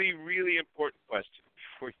really, really important question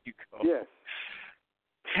before you go. Yes.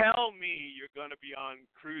 Tell me you're going to be on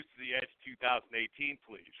Cruise to the Edge 2018,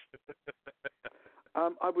 please.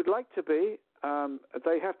 I would like to be.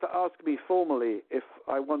 They have to ask me formally if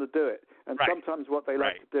I want to do it. And sometimes what they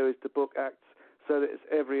like to do is to book acts so that it's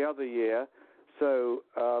every other year. So,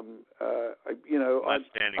 I'm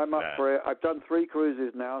up for it. I've done 3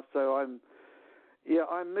 cruises now, so I'm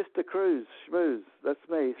Mr. Cruise Schmooze. That's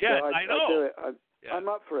me. Yes, so I know. I do it. I'm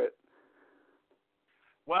up for it.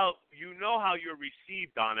 Well, you know how you're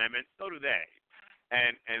received on them, and so do they.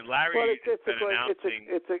 And Larry has been announcing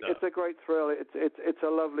it's a great thrill. It's a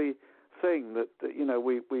lovely thing that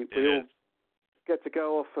we all get to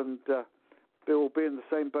go off and we'll be in the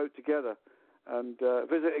same boat together and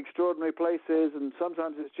visit extraordinary places, and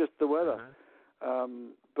sometimes it's just the weather.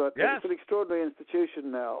 But it's an extraordinary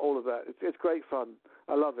institution now, all of that. It's great fun.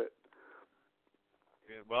 I love it.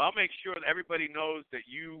 Yeah, well, I'll make sure that everybody knows that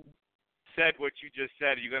you said what you just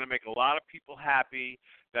said. You're going to make a lot of people happy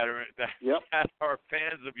that are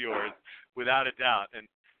fans of yours, without a doubt.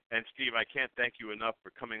 And Steve, I can't thank you enough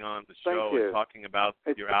for coming on the show and talking about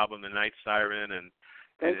your album, The Night Siren, and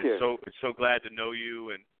it's so glad to know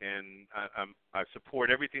you, and I support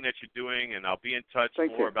everything that you're doing, and I'll be in touch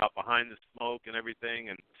more about Behind the Smoke and everything,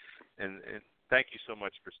 and thank you so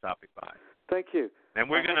much for stopping by. Thank you. And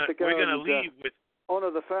we're gonna leave with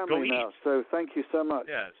honor the family now. So thank you so much.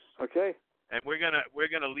 Yes. Okay. And we're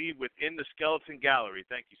gonna leave with In the Skeleton Gallery.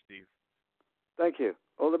 Thank you, Steve. Thank you.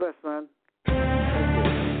 All the best, man.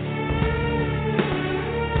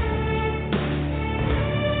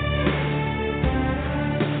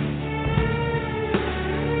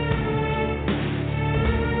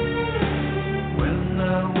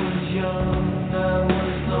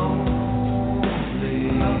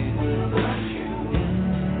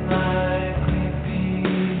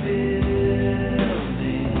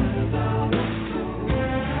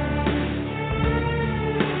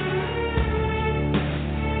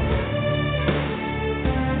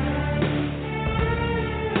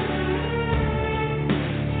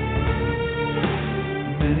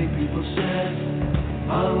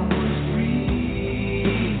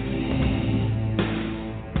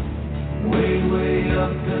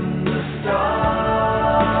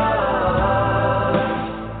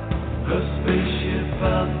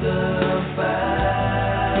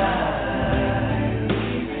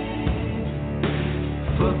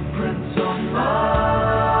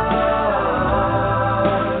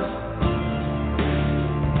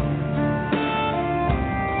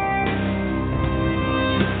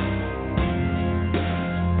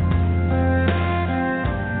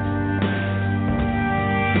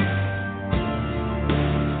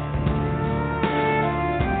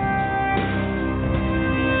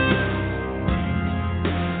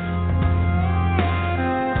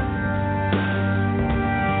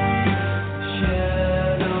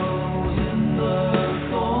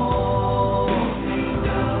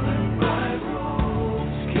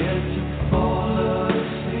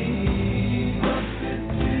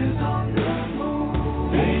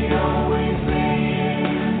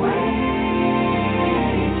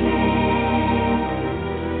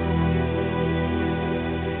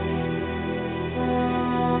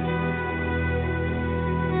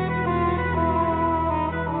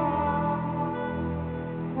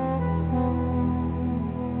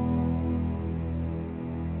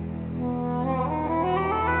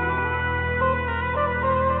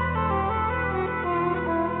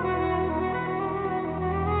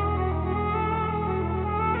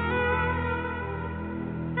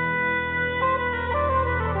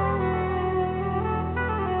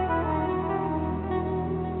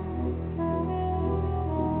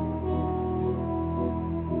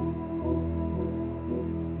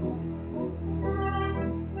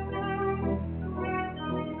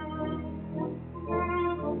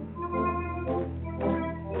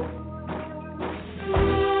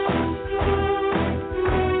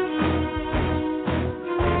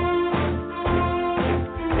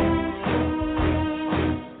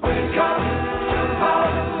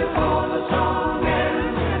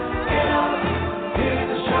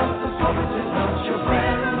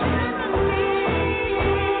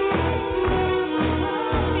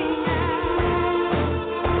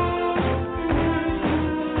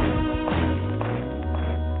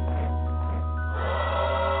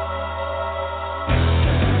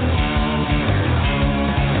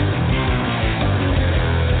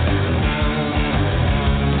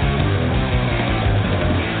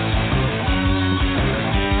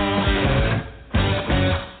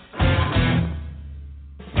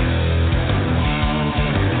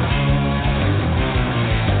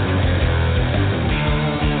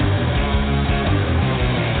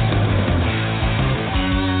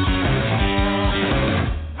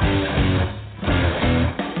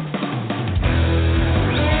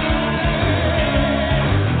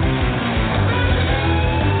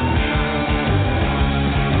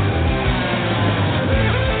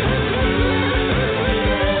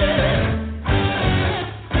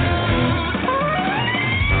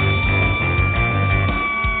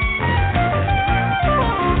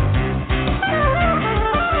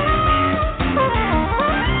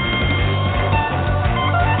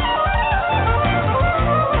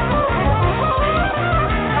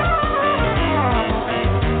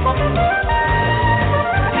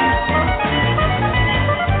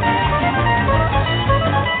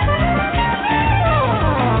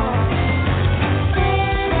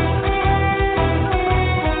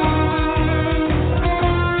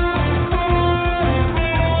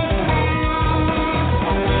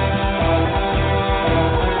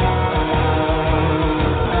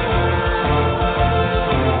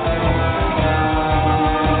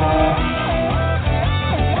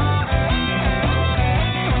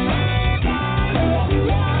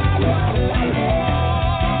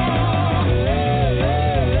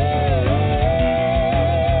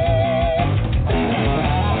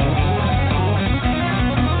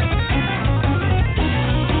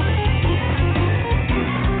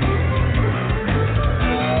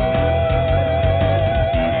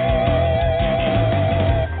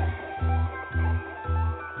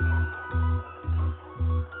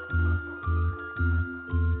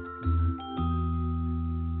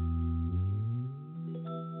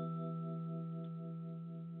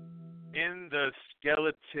 In the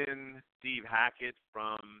Skeleton, Steve Hackett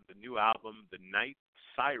from the new album, The Night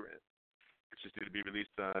Siren, which is due to be released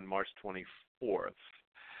on March 24th.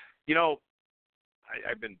 You know,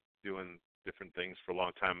 I've been doing different things for a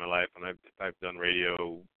long time in my life, and I've done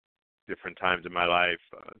radio different times in my life.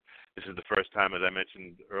 This is the first time, as I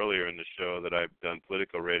mentioned earlier in the show, that I've done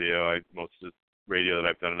political radio. Most of the radio that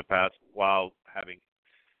I've done in the past, while having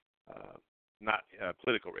not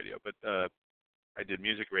political radio, but I did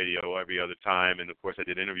music radio every other time, and of course I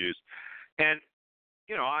did interviews. And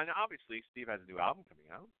you know, and obviously Steve has a new album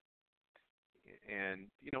coming out, and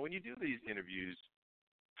you know, when you do these interviews,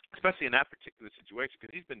 especially in that particular situation,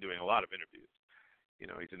 because he's been doing a lot of interviews. You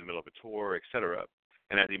know, he's in the middle of a tour, etc.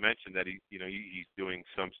 And as he mentioned, that he's doing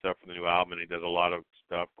some stuff for the new album, and he does a lot of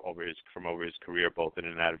stuff from over his career, both in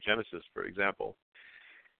and out of Genesis, for example.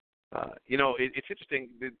 You know, it's interesting.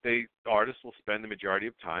 The artists will spend the majority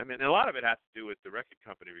of time, and a lot of it has to do with the record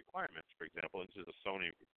company requirements. For example, this is a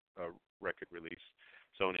Sony record release.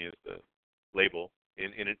 Sony is the label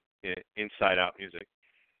in Inside Out Music.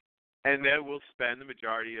 And then we'll spend the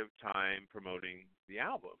majority of time promoting the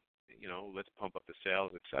album. You know, let's pump up the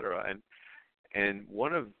sales, etc. And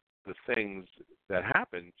one of the things that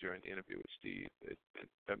happened during the interview with Steve,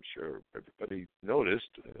 I'm sure everybody noticed,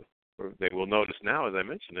 or they will notice now as I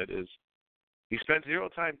mention it, is he spent zero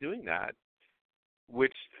time doing that.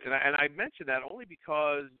 Which, and I mention that only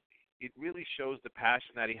because it really shows the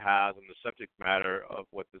passion that he has on the subject matter of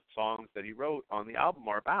what the songs that he wrote on the album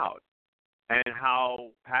are about, and how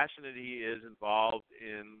passionate he is involved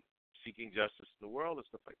in seeking justice in the world and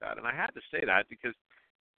stuff like that. And I had to say that because,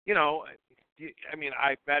 you know, I mean,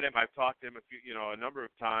 I've met him, I've talked to him a number of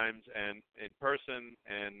times, and in person,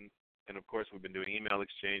 and of course we've been doing email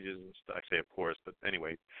exchanges and stuff. I say of course, but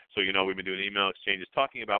anyway, so you know, we've been doing email exchanges,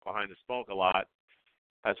 talking about Behind the Smoke a lot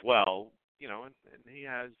as well. You know, and he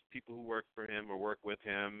has people who work for him or work with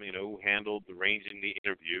him, you know, who handled arranging the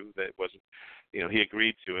interview. That wasn't, you know, he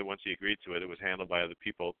agreed to it. Once he agreed to it, it was handled by other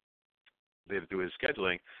people. They had to do his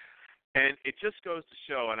scheduling. And it just goes to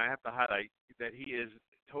show, and I have to highlight, that he is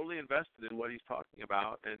totally invested in what he's talking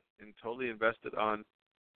about, and totally invested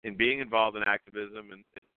in being involved in activism and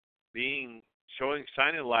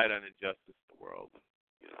shining a light on injustice in the world.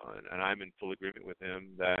 You know, and I'm in full agreement with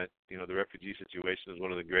him that, you know, the refugee situation is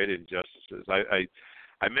one of the great injustices. I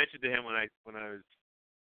mentioned to him when I was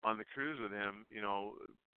on the cruise with him, you know,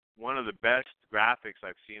 one of the best graphics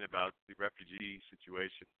I've seen about the refugee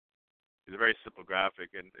situation is a very simple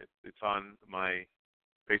graphic, and it's on my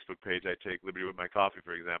Facebook page. I take liberty with my coffee,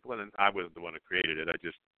 for example, and I wasn't the one who created it. I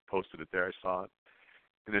just posted it there. I saw it,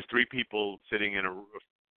 and there's four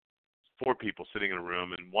people sitting in a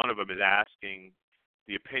room, and one of them is asking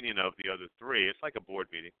the opinion of the other three. It's like a board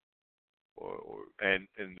meeting, and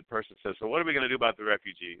the person says, "So what are we going to do about the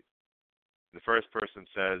refugees?" The first person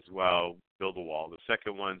says, "Well, build a wall." The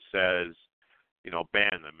second one says, "You know,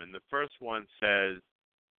 ban them." And the first one says,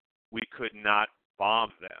 "We could not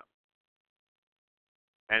bomb them."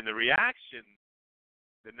 And the reaction,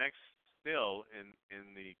 the next still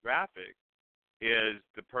in the graphic, is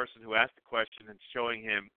the person who asked the question and showing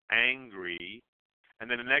him angry, and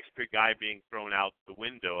then the next big guy being thrown out the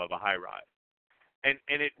window of a high-rise. And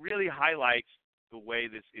it really highlights the way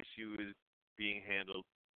this issue is being handled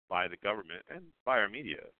by the government and by our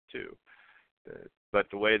media, too. But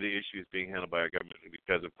the way the issue is being handled by our government,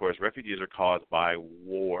 because, of course, refugees are caused by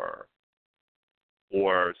war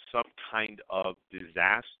or some kind of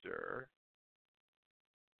disaster,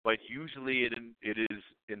 but usually it is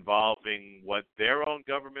involving what their own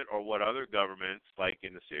government or what other governments, like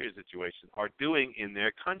in the Syria situation, are doing in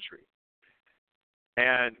their country.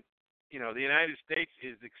 And, you know, the United States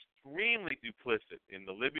is extremely duplicit in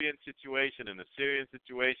the Libyan situation, in the Syrian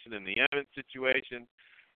situation, in the Yemen situation,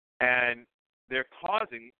 and they're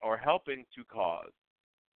causing or helping to cause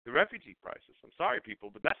the refugee crisis. I'm sorry, people,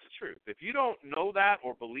 but that's the truth. If you don't know that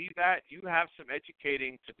or believe that, you have some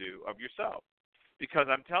educating to do of yourself. Because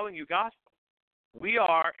I'm telling you, gospel, we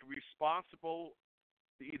are responsible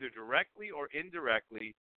either directly or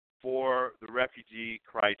indirectly for the refugee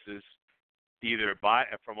crisis, either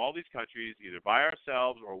from all these countries, either by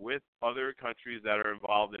ourselves or with other countries that are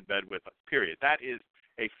involved in bed with us, period. That is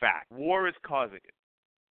a fact. War is causing it.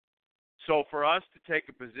 So for us to take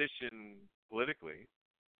a position politically,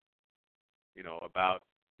 you know, about,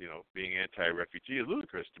 you know, being anti-refugee is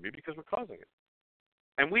ludicrous to me because we're causing it.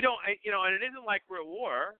 And we don't, you know, and it isn't like we're at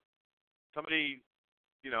war. Somebody,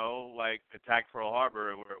 you know, like attacked Pearl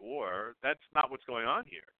Harbor and we're at war. That's not what's going on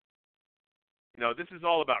here. You know, this is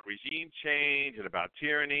all about regime change and about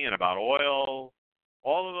tyranny and about oil,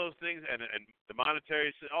 all of those things, and the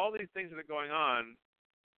monetary, all these things that are going on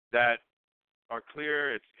that are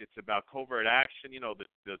clear. It's about covert action. You know,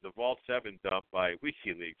 the Vault 7 dump by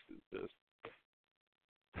WikiLeaks is this.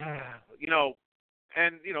 You know,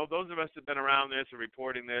 and you know, those of us that have been around this or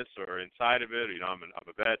reporting this or inside of it. You know, I'm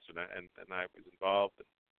a vet, and I was involved in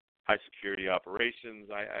high security operations.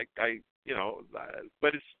 I you know,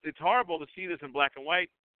 but it's horrible to see this in black and white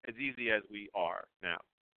as easy as we are now.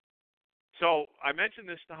 So I mentioned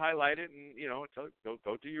this to highlight it, and you know,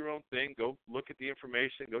 go do your own thing. Go look at the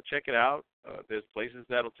information. Go check it out. There's places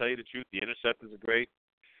that'll tell you the truth. The Intercept is a great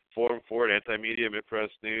forum for it. Anti-Media, Mid-Press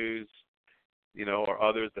News, you know, or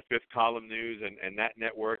others. The Fifth Column News, and that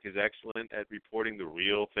network is excellent at reporting the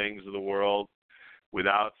real things of the world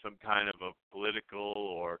without some kind of a political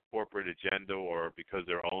or corporate agenda, or because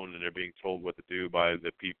they're owned and they're being told what to do by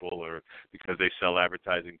the people, or because they sell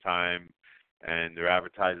advertising time and their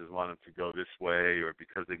advertisers want them to go this way, or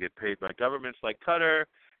because they get paid by governments like Qatar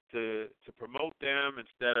to promote them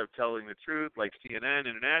instead of telling the truth like CNN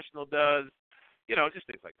International does. You know, just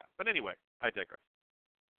things like that. But anyway, I digress.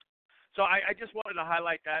 So I just wanted to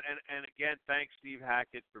highlight that, and again, thanks Steve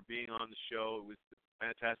Hackett for being on the show. It was a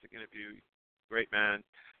fantastic interview. Great man.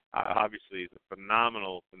 Obviously, he's a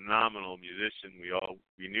phenomenal musician.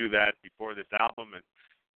 We knew that before this album, and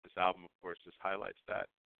this album, of course, just highlights that.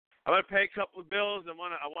 I'm going to pay a couple of bills. I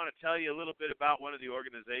want to tell you a little bit about one of the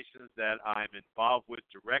organizations that I'm involved with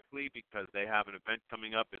directly, because they have an event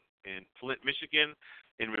coming up in Flint, Michigan,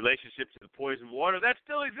 in relationship to the poison water that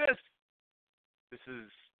still exists. This is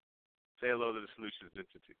Say Hello to the Solutions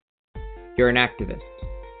Institute. You're an activist.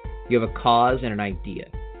 You have a cause and an idea,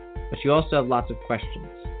 but you also have lots of questions.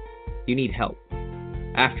 You need help.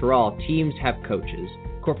 After all, teams have coaches,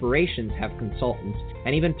 corporations have consultants,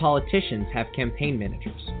 and even politicians have campaign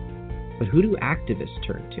managers. But who do activists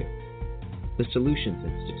turn to? The Solutions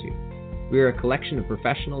Institute. We are a collection of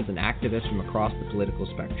professionals and activists from across the political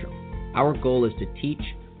spectrum. Our goal is to teach,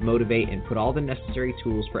 motivate, and put all the necessary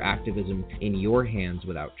tools for activism in your hands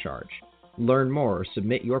without charge. Learn more or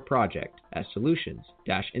submit your project at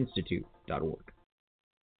solutions-institute.org.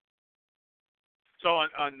 So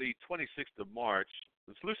on the 26th of March,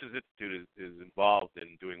 the Solutions Institute is involved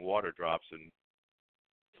in doing water drops in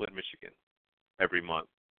Flint, Michigan, every month.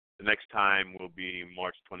 The next time will be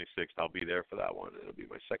March 26th. I'll be there for that one. It'll be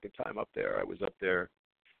my second time up there. I was up there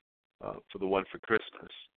for the one for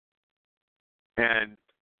Christmas. And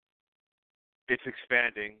it's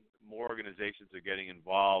expanding. More organizations are getting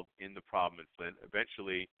involved in the problem in Flint.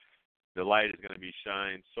 Eventually, the light is going to be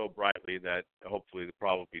shined so brightly that hopefully the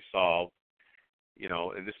problem will be solved. You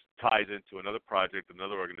know, and this ties into another project,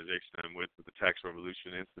 another organization I'm with the Tax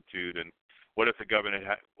Revolution Institute. And what if the government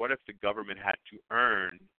had to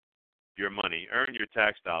earn your money, earn your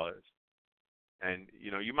tax dollars? And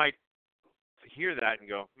you know, you might hear that and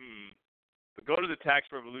go, But go to the Tax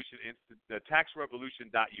Revolution the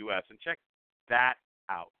taxrevolution.us, and check that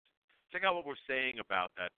out. Check out what we're saying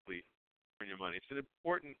about that, please. Earn your money. It's an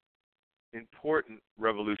important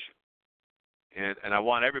revolution. And I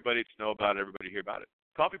want everybody to know about it, everybody to hear about it.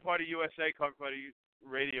 Coffee Party USA, Coffee Party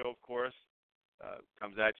Radio, of course,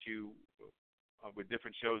 comes at you with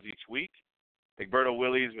different shows each week. Egberto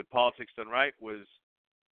Willies with Politics Done Right was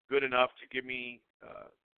good enough to give me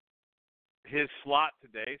his slot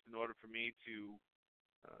today in order for me to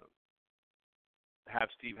have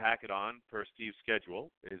Steve Hackett on per Steve's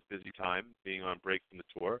schedule, his busy time being on break from the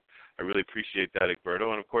tour. I really appreciate that,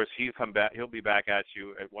 Egberto. And of course, he'll be back at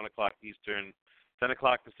you at 1 o'clock Eastern, 10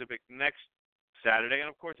 o'clock Pacific next Saturday. And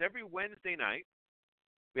of course, every Wednesday night,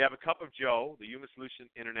 we have a Cup of Joe, the Human Solution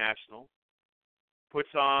International,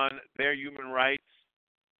 puts on their human rights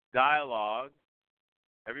dialogue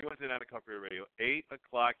every Wednesday night on Coffee Radio, 8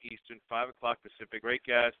 o'clock Eastern, 5 o'clock Pacific. Great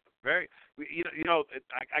guest. I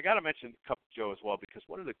got to mention Cup of Joe as well, because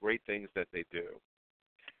one of the great things that they do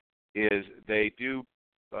is they do,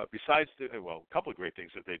 a couple of great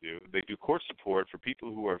things that they do court support for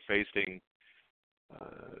people who are facing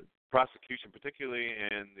prosecution, particularly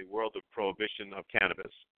in the world of prohibition of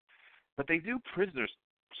cannabis. But they do prisoner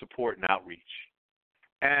support and outreach.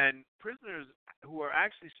 And prisoners who are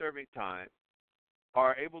actually serving time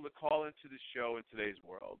are able to call into the show in today's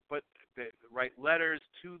world. But they write letters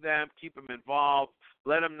to them, keep them involved,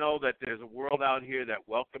 let them know that there's a world out here that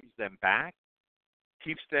welcomes them back,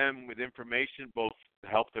 keeps them with information both to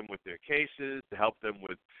help them with their cases, to help them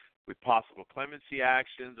with possible clemency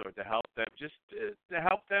actions, or to help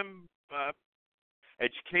them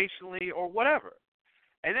educationally or whatever.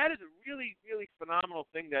 And that is a really, really phenomenal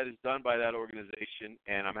thing that is done by that organization,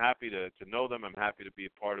 and I'm happy to know them. I'm happy to be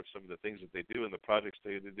a part of some of the things that they do and the projects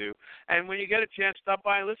they do. And when you get a chance, stop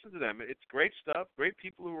by and listen to them. It's great stuff, great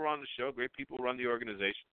people who are on the show, great people who run the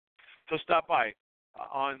organization. So stop by.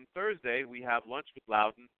 On Thursday, we have Lunch with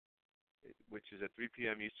Loudon, which is at 3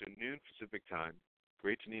 p.m. Eastern, noon Pacific time.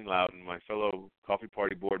 Great Janine Loudon, my fellow Coffee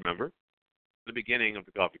Party board member, the beginning of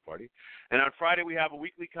the Coffee Party. And on Friday, we have a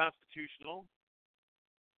weekly constitutional.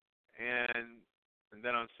 And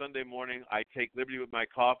then on Sunday morning, I take liberty with my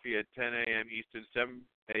coffee at 10 a.m. Eastern, 7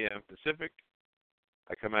 a.m. Pacific.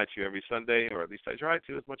 I come at you every Sunday, or at least I try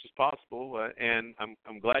to as much as possible. And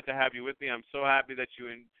I'm glad to have you with me. I'm so happy that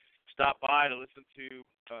you stopped by to listen to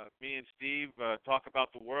me and Steve talk about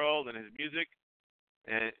the world and his music.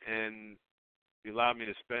 And you allowed me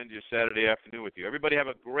to spend your Saturday afternoon with you. Everybody have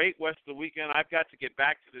a great rest of the weekend. I've got to get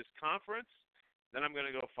back to this conference. Then I'm going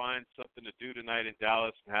to go find something to do tonight in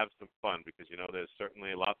Dallas and have some fun because, there's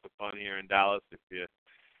certainly lots of fun here in Dallas if you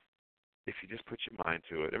just put your mind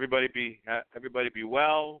to it. Everybody be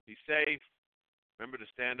well, be safe. Remember to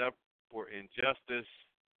stand up for injustice.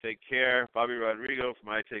 Take care. Bobby Rodrigo from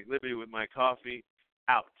I Take Liberty with My Coffee.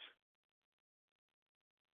 Out.